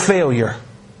spectacle of your failure.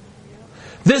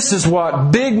 This is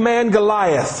what big man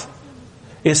Goliath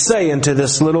is saying to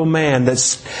this little man that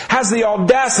has the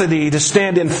audacity to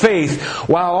stand in faith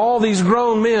while all these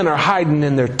grown men are hiding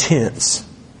in their tents.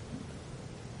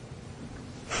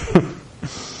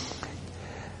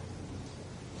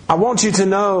 I want you to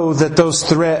know that those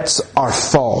threats are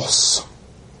false.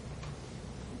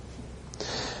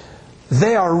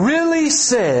 They are really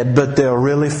said, but they're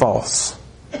really false.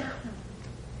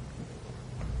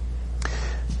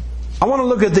 I want to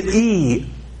look at the E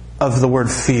of the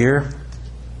word fear.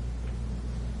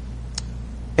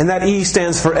 And that E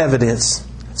stands for evidence.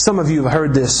 Some of you have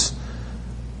heard this,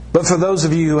 but for those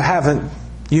of you who haven't,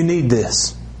 you need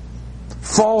this.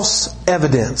 False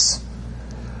evidence.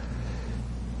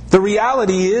 The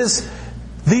reality is,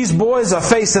 these boys are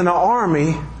facing an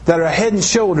army that are head and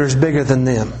shoulders bigger than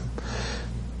them.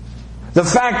 The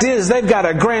fact is, they've got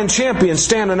a grand champion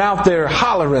standing out there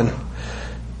hollering.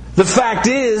 The fact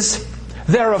is,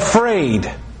 they're afraid.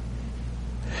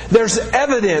 There's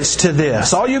evidence to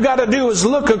this. All you got to do is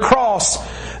look across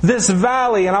this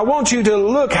valley, and I want you to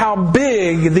look how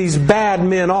big these bad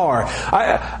men are.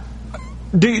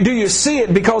 Do you see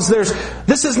it? Because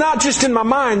this is not just in my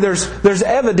mind. There's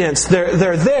evidence.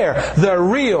 They're there. They're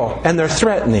real, and they're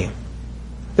threatening.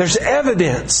 There's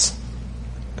evidence.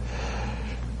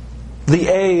 The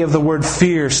A of the word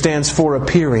fear stands for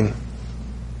appearing.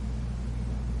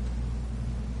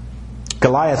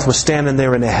 Goliath was standing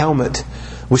there in a helmet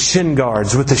with shin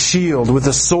guards, with a shield, with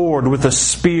a sword, with a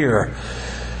spear.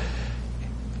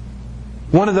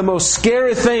 One of the most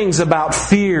scary things about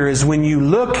fear is when you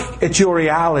look at your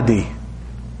reality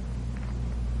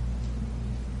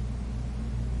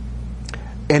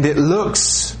and it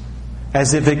looks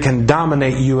as if it can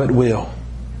dominate you at will.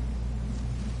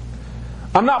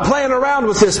 I'm not playing around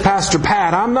with this, Pastor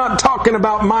Pat. I'm not talking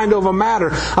about mind over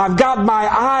matter. I've got my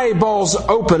eyeballs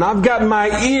open. I've got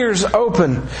my ears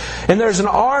open. And there's an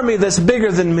army that's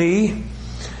bigger than me.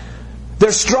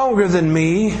 They're stronger than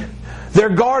me. They're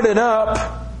guarded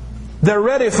up. They're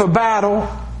ready for battle.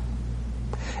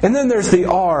 And then there's the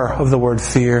R of the word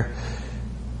fear.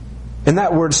 And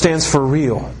that word stands for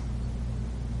real.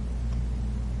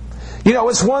 You know,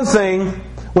 it's one thing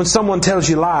when someone tells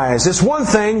you lies. It's one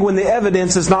thing when the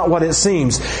evidence is not what it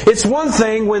seems. It's one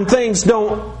thing when things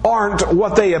aren't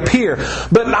what they appear.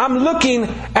 But I'm looking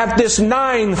at this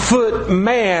 9-foot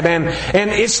man, and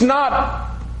it's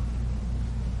not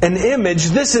an image.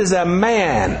 This is a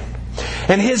man.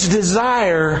 And his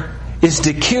desire is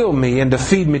to kill me and to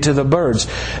feed me to the birds.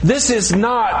 This is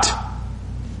not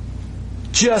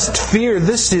just fear.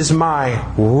 This is my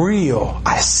real.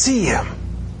 I see him.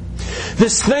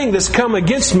 this thing that's come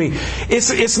against me,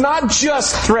 it's not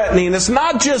just threatening, it's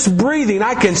not just breathing.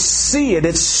 I can see it.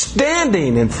 It's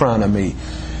standing in front of me.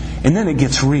 And then it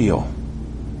gets real.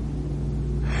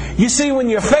 You see, when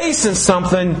you're facing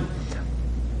something,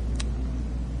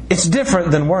 it's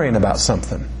different than worrying about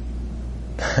something.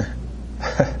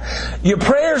 Your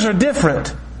prayers are different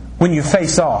when you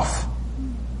face off.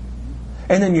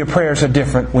 And then your prayers are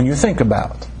different when you think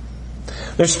about.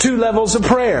 There's 2 levels of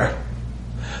prayer.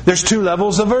 There's 2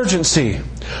 levels of urgency.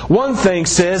 One thing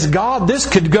says, God, this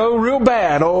could go real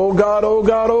bad. Oh God, oh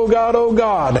God, oh God, oh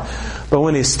God. But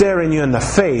when He's staring you in the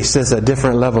face, there's a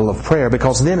different level of prayer,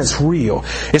 because then it's real.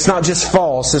 It's not just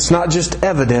false. It's not just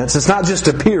evidence. It's not just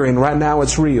appearing. Right now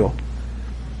it's real.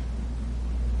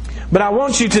 But I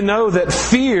want you to know that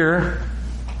fear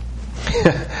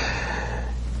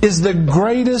is the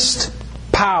greatest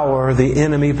power the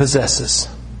enemy possesses.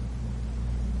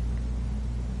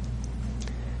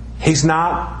 He's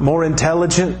not more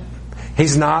intelligent.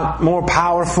 He's not more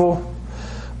powerful.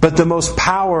 But the most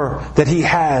power that he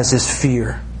has is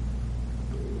fear.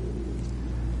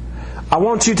 I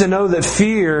want you to know that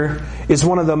fear is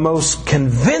one of the most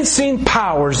convincing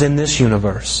powers in this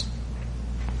universe.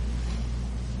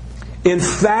 In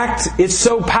fact, it's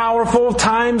so powerful at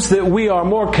times that we are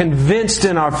more convinced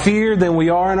in our fear than we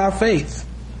are in our faith.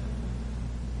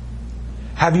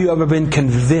 Have you ever been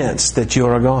convinced that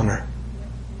you're a goner?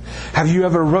 Have you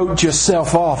ever wrote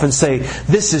yourself off and say,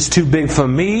 this is too big for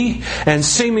me, and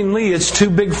seemingly it's too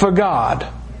big for God?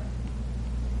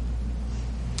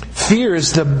 Fear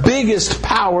is the biggest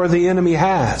power the enemy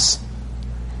has.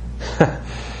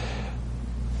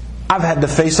 I've had to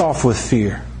face off with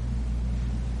fear.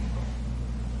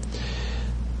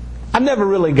 I never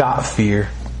really got fear.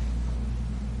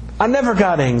 I never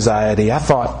got anxiety. I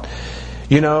thought,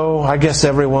 I guess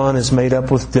everyone is made up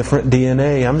with different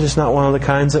DNA. I'm just not one of the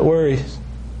kinds that worries.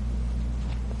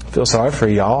 I feel sorry for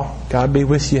y'all. God be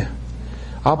with you.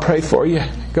 I'll pray for you.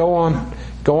 Go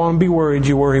on, be worried,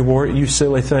 you worry wart, you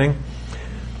silly thing.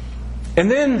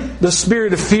 And then the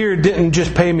spirit of fear didn't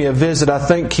just pay me a visit. I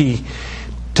think he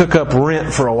took up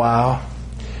rent for a while.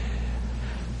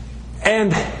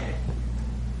 And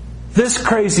this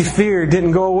crazy fear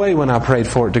didn't go away when I prayed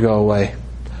for it to go away.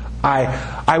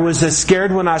 I was as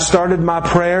scared when I started my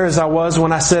prayer as I was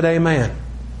when I said amen.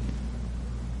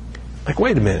 Like,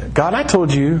 wait a minute. God, I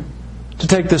told you to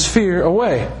take this fear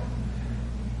away.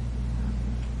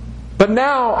 But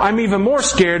now I'm even more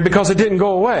scared because it didn't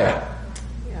go away.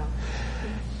 Yeah.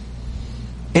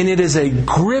 And it is a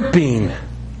gripping,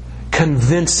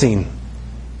 convincing.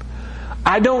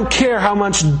 I don't care how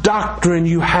much doctrine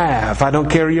you have. I don't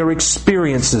care your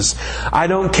experiences. I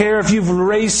don't care if you've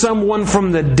raised someone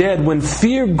from the dead. When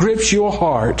fear grips your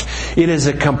heart, it is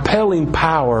a compelling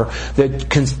power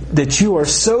that you are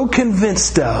so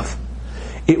convinced of,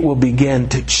 it will begin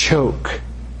to choke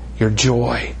your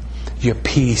joy, your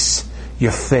peace,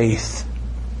 your faith.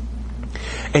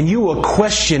 And you will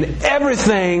question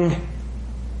everything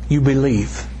you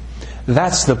believe.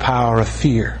 That's the power of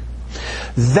fear.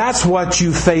 That's what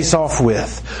you face off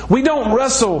with. We don't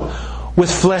wrestle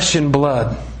with flesh and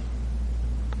blood,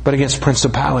 but against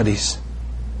principalities.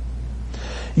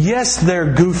 Yes,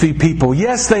 they're goofy people.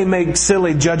 Yes, they make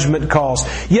silly judgment calls.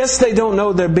 Yes, they don't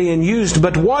know they're being used.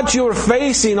 But what you're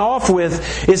facing off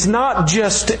with is not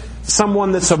just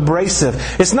someone that's abrasive.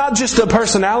 It's not just a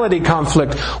personality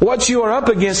conflict. What you are up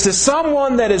against is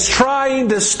someone that is trying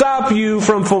to stop you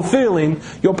from fulfilling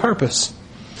your purpose.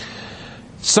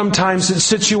 Sometimes it's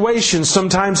situations,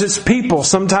 sometimes it's people,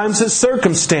 sometimes it's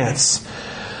circumstance.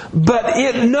 But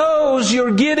it knows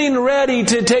you're getting ready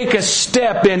to take a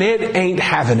step and it ain't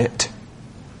having it.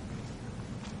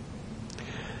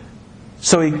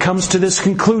 So he comes to this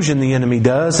conclusion, the enemy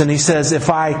does, and he says, if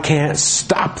I can't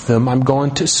stop them, I'm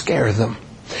going to scare them.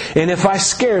 And if I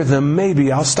scare them,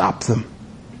 maybe I'll stop them.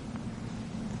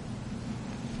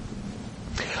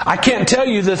 I can't tell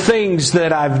you the things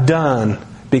that I've done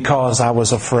because I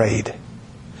was afraid.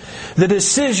 The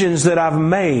decisions that I've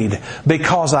made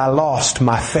because I lost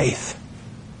my faith.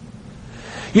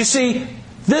 You see,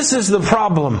 this is the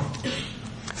problem.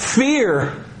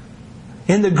 Fear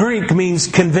in the Greek means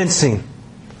convincing.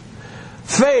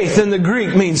 Faith in the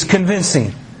Greek means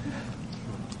convincing.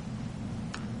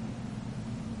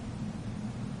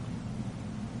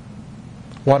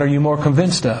 What are you more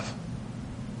convinced of?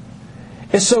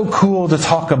 It's so cool to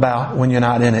talk about when you're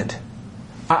not in it.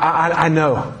 I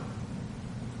know.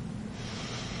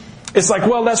 It's like,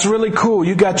 well, that's really cool.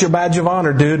 You got your badge of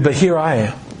honor, dude, but here I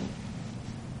am.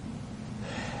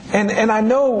 And I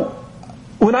know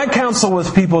when I counsel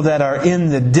with people that are in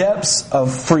the depths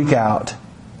of freak out,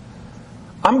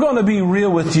 I'm going to be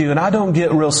real with you, and I don't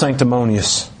get real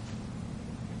sanctimonious.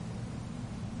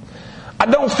 I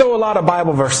don't throw a lot of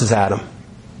Bible verses at them.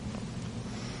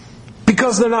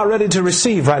 Because they're not ready to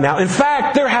receive right now. In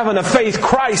fact, they're having a faith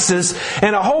crisis,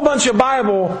 and a whole bunch of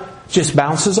Bible just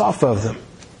bounces off of them.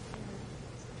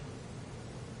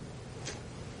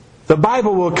 The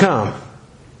Bible will come.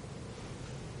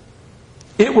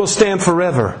 It will stand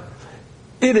forever.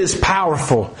 It is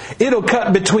powerful. It'll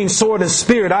cut between sword and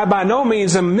spirit. I by no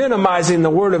means am minimizing the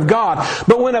Word of God.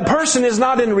 But when a person is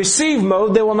not in receive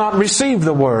mode, they will not receive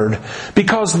the Word.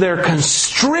 Because they're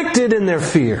constricted in their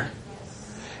fear.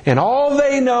 And all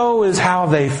they know is how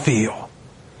they feel.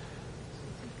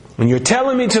 When you're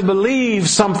telling me to believe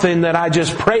something that I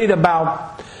just prayed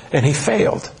about and he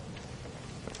failed.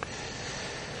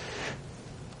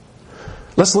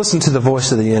 Let's listen to the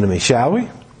voice of the enemy, shall we?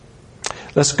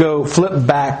 Let's go flip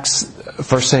back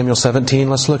 1 Samuel 17.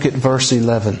 Let's look at verse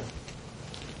 11.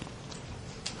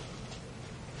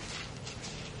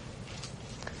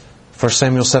 First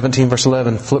Samuel 17 verse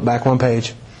 11. Flip back one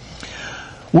page.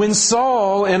 When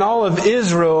Saul and all of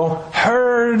Israel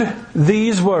heard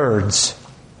these words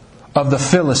of the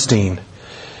Philistine,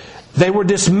 they were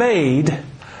dismayed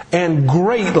and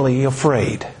greatly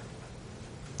afraid.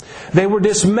 They were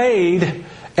dismayed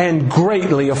and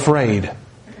greatly afraid.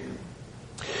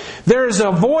 There is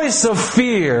a voice of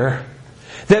fear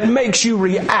that makes you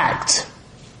react.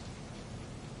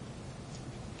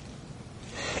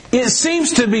 It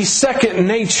seems to be second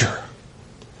nature.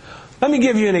 Let me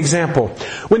give you an example.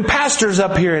 When pastor's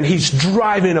up here and he's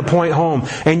driving a point home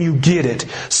and you get it,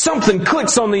 something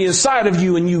clicks on the inside of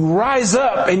you and you rise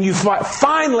up and you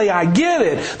finally, I get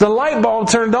it. The light bulb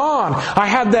turned on. I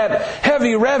had that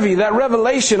heavy revy, that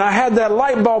revelation. I had that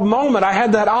light bulb moment. I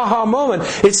had that aha moment.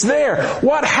 It's there.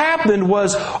 What happened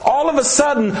was all of a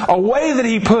sudden, a way that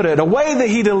he put it, a way that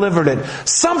he delivered it,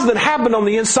 something happened on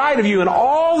the inside of you, and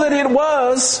all that it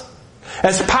was,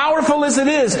 as powerful as it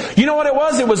is, you know what it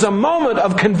was? It was a moment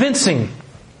of convincing.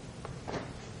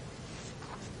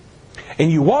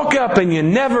 And you walk up and you're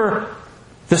never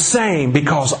the same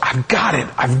because I've got it,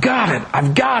 I've got it,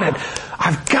 I've got it,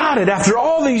 I've got it. After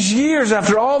all these years,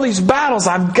 after all these battles,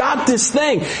 I've got this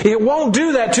thing. It won't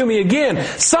do that to me again.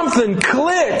 Something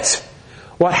clicked.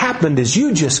 What happened is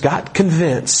you just got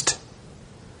convinced.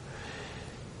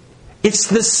 It's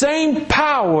the same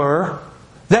power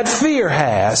that fear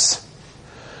has.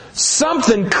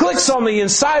 Something clicks on the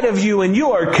inside of you and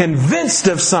you are convinced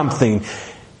of something,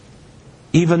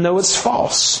 even though it's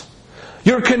false.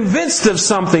 You're convinced of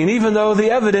something, even though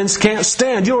the evidence can't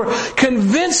stand. You're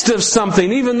convinced of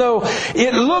something, even though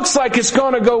it looks like it's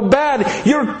going to go bad.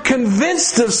 You're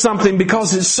convinced of something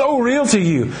because it's so real to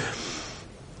you.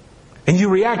 And you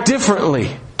react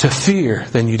differently to fear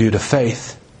than you do to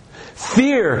faith.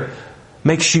 Fear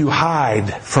makes you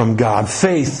hide from God.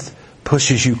 Faith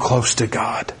pushes you close to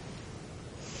God.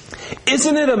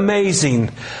 Isn't it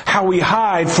amazing how we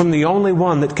hide from the only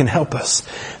one that can help us?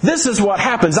 This is what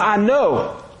happens. I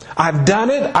know. I've done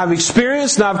it. I've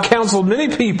experienced and I've counseled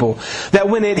many people that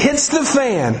when it hits the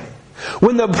fan,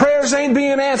 when the prayers ain't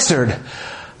being answered,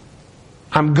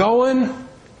 I'm going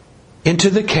into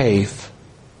the cave.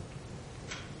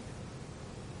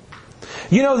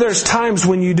 You know, there's times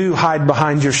when you do hide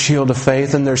behind your shield of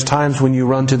faith, and there's times when you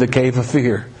run to the cave of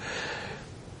fear.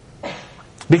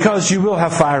 Because you will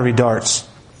have fiery darts.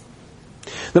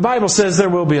 The Bible says there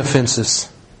will be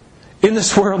offenses. In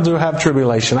this world you'll have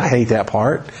tribulation. I hate that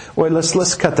part. Wait,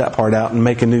 let's cut that part out and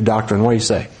make a new doctrine. What do you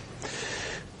say?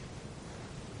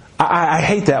 I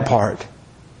hate that part.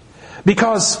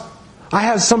 Because I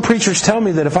have some preachers tell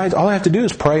me that if all I have to do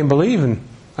is pray and believe and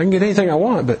I can get anything I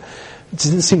want, but it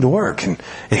didn't seem to work. And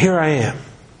here I am.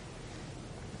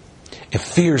 And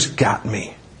fear's got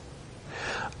me.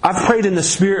 I've prayed in the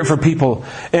Spirit for people,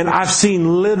 and I've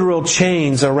seen literal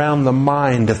chains around the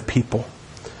mind of people.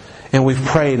 And we've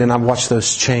prayed, and I've watched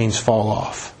those chains fall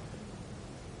off.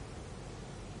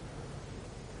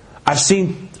 I've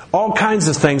seen all kinds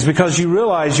of things because you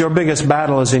realize your biggest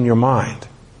battle is in your mind.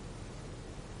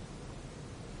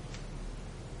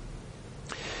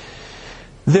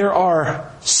 There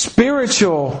are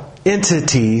spiritual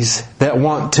entities that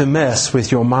want to mess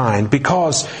with your mind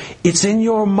because it's in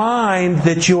your mind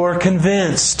that you're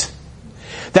convinced.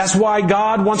 That's why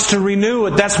God wants to renew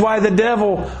it. That's why the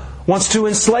devil wants to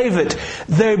enslave it.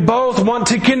 They both want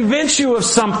to convince you of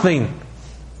something.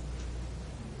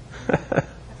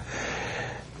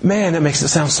 Man, that makes it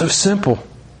sound so simple.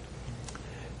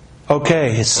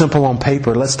 Okay, it's simple on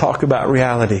paper. Let's talk about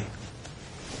reality.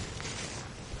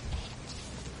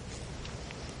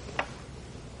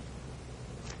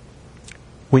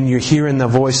 when you're hearing the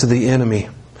voice of the enemy.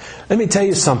 Let me tell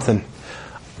you something.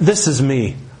 This is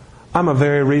me. I'm a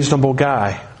very reasonable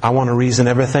guy. I want to reason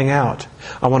everything out.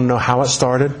 I want to know how it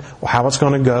started, how it's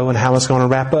going to go, and how it's going to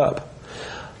wrap up.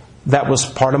 That was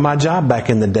part of my job back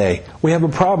in the day. We have a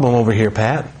problem over here,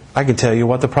 Pat. I can tell you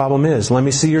what the problem is. Let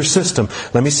me see your system.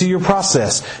 Let me see your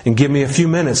process. And give me a few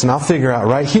minutes and I'll figure out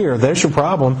right here, there's your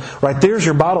problem. Right there's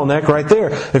your bottleneck right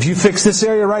there. If you fix this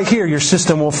area right here, your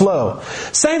system will flow.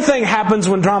 Same thing happens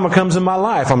when drama comes in my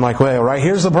life. I'm like, well, right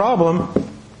here's the problem.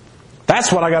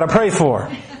 That's what I got to pray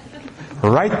for.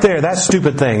 Right there, that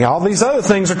stupid thing. All these other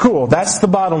things are cool. That's the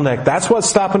bottleneck. That's what's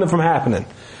stopping it from happening.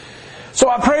 So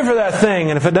I pray for that thing,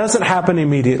 and if it doesn't happen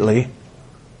immediately,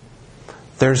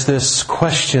 there's this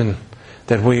question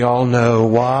that we all know.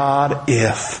 What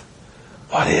if?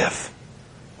 What if?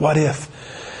 What if?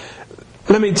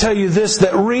 Let me tell you this,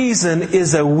 that reason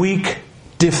is a weak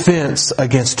defense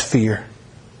against fear.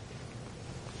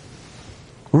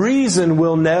 Reason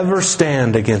will never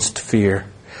stand against fear.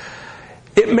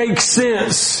 It makes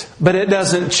sense, but it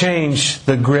doesn't change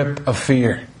the grip of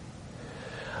fear.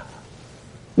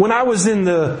 When I was in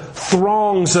the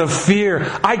throngs of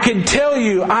fear, I can tell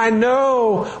you, I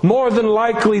know more than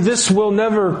likely this will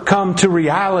never come to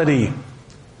reality.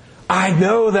 I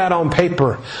know that on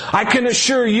paper. I can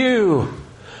assure you,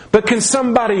 but can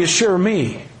somebody assure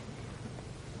me?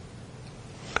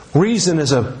 Reason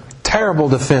is a terrible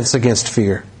defense against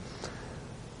fear.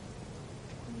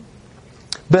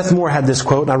 Beth Moore had this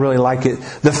quote, and I really like it.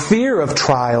 The fear of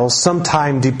trials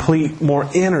sometimes deplete more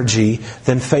energy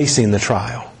than facing the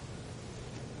trial.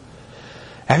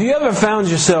 Have you ever found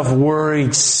yourself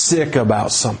worried sick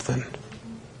about something?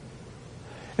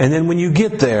 And then when you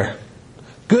get there,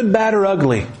 good, bad, or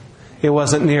ugly, it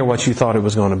wasn't near what you thought it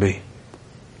was going to be.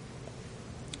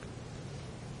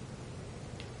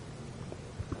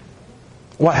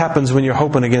 What happens when you're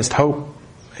hoping against hope?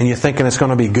 And you're thinking it's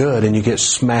going to be good and you get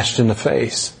smashed in the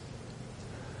face.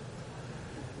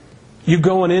 You're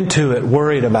going into it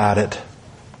worried about it.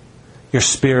 Your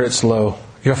spirit's low.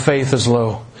 Your faith is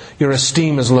low. Your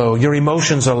esteem is low. Your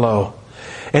emotions are low.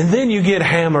 And then you get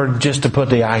hammered just to put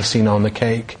the icing on the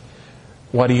cake.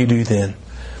 What do you do then?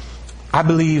 I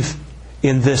believe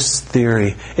in this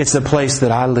theory. It's the place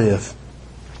that I live.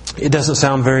 It doesn't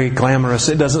sound very glamorous.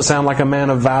 It doesn't sound like a man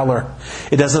of valor.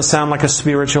 It doesn't sound like a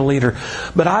spiritual leader.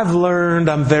 But I've learned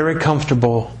I'm very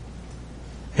comfortable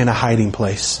in a hiding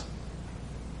place.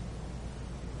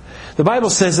 The Bible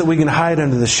says that we can hide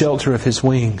under the shelter of His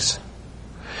wings.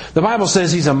 The Bible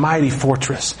says He's a mighty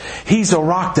fortress. He's a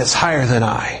rock that's higher than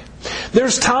I.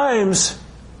 There's times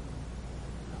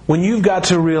when you've got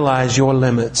to realize your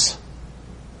limits.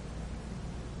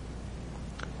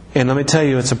 And let me tell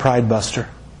you, it's a pride buster.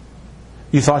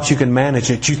 You thought you could manage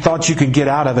it. You thought you could get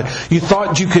out of it. You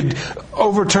thought you could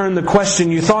overturn the question.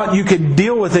 You thought you could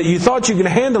deal with it. You thought you could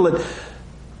handle it.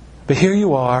 But here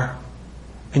you are,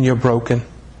 and you're broken.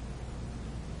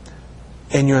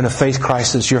 And you're in a faith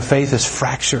crisis. Your faith is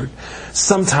fractured.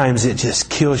 Sometimes it just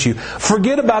kills you.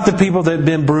 Forget about the people that have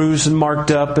been bruised and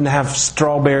marked up and have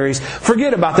strawberries.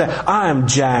 Forget about that. I am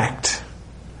jacked.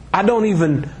 I don't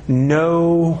even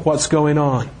know what's going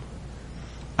on.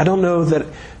 I don't know that...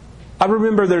 I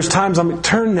remember there's times I'm like,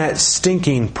 turn that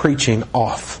stinking preaching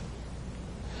off.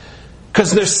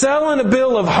 Because they're selling a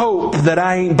bill of hope that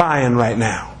I ain't buying right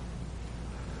now.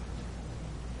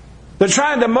 They're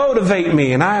trying to motivate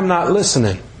me and I am not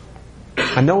listening.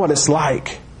 I know what it's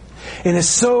like. And it's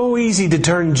so easy to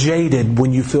turn jaded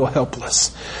when you feel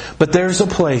helpless. But there's a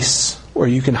place where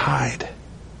you can hide.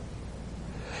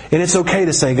 And it's okay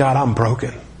to say, God, I'm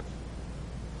broken.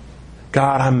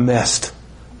 God, I'm messed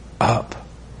up.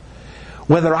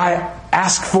 Whether I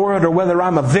ask for it or whether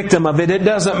I'm a victim of it, it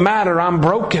doesn't matter. I'm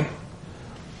broken.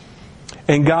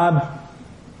 And God,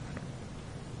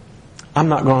 I'm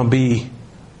not going to be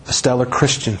a stellar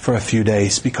Christian for a few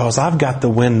days because I've got the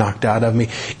wind knocked out of me.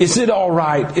 Is it all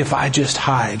right if I just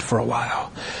hide for a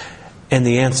while? And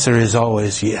the answer is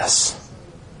always yes.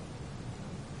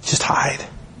 Just hide.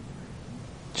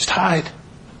 Just hide.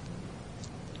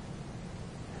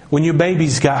 When your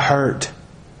babies got hurt,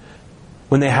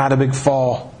 when they had a big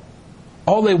fall,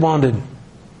 all they wanted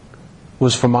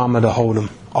was for Mama to hold them.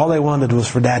 All they wanted was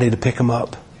for Daddy to pick them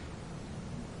up.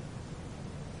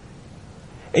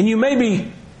 And you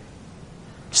maybe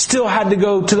still had to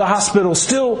go to the hospital.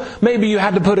 Still maybe you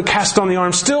had to put a cast on the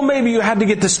arm. Still maybe you had to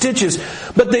get the stitches.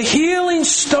 But the healing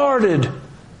started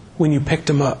when you picked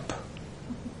them up.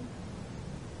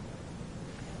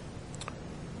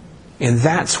 And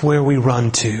that's where we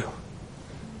run to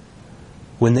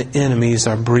when the enemies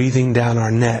are breathing down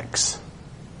our necks,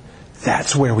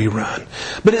 That's where we run.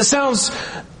 But it sounds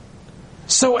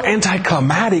so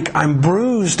anticlimactic. I'm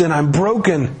bruised and I'm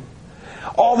broken.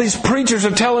 All these preachers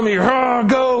are telling me,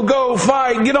 go,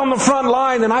 fight, get on the front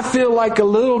line. And I feel like a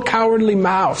little cowardly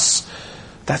mouse.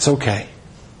 That's okay.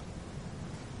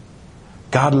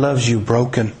 God loves you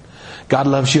broken. God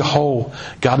loves you whole.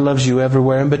 God loves you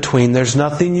everywhere in between. There's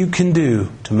nothing you can do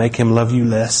to make Him love you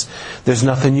less. There's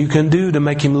nothing you can do to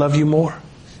make Him love you more.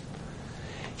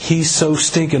 He so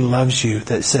stinking loves you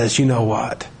that says, you know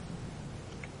what?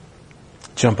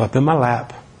 Jump up in my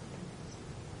lap.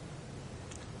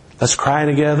 Let's cry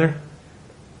together.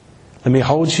 Let me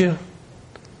hold you.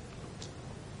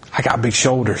 I got big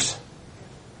shoulders.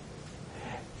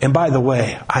 And by the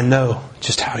way, I know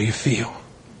just how you feel.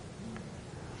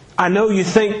 I know you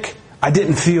think I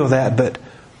didn't feel that, but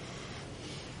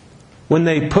when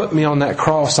they put me on that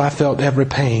cross, I felt every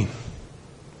pain.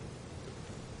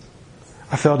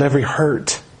 I felt every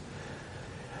hurt.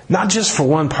 Not just for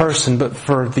one person, but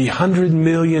for the 100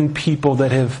 million people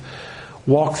that have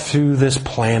walked through this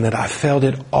planet. I felt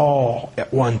it all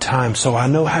at one time. So I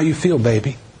know how you feel,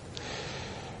 baby.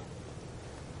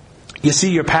 You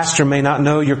see, your pastor may not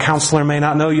know, your counselor may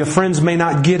not know, your friends may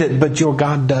not get it, but your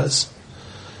God does.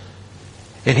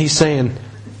 And He's saying,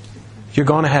 you're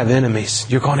going to have enemies.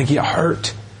 You're going to get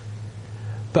hurt.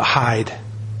 But hide.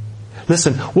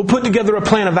 Listen, we'll put together a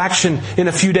plan of action in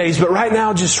a few days, but right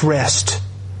now just rest.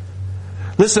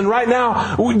 Listen, right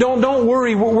now, don't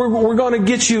worry. We're going to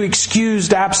get you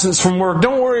excused absence from work.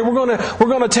 Don't worry. We're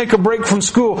going to take a break from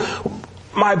school.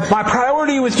 My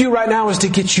priority with you right now is to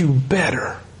get you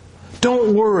better.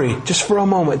 Don't worry. Just for a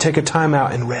moment, take a time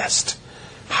out and rest.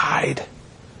 Hide.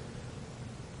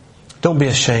 Don't be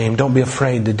ashamed. Don't be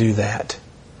afraid to do that.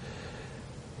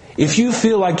 If you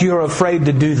feel like you're afraid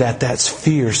to do that, that's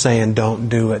fear saying don't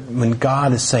do it. When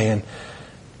God is saying,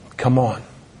 come on.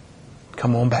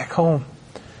 Come on back home.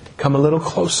 Come a little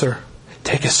closer.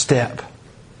 Take a step.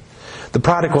 The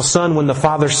prodigal son, when the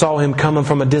father saw him coming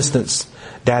from a distance,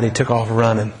 Daddy took off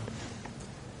running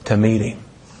to meet him.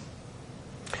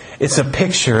 It's a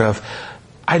picture of,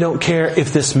 I don't care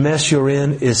if this mess you're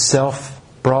in is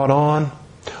self-brought on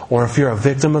or if you're a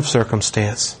victim of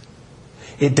circumstance.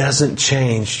 It doesn't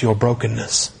change your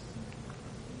brokenness.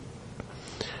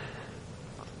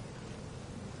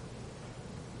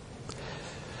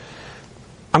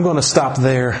 I'm going to stop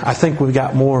there. I think we've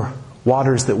got more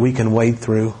waters that we can wade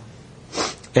through.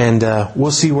 And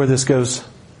we'll see where this goes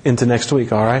into next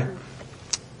week, all right?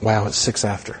 Wow, it's 6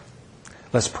 after.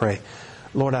 Let's pray.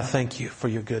 Lord, I thank You for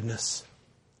Your goodness.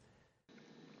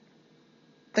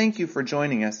 Thank you for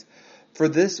joining us for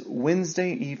this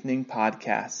Wednesday evening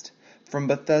podcast from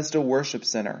Bethesda Worship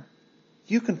Center.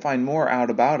 You can find more out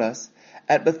about us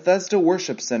at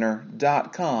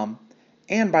BethesdaWorshipCenter.com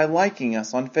and by liking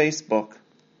us on Facebook.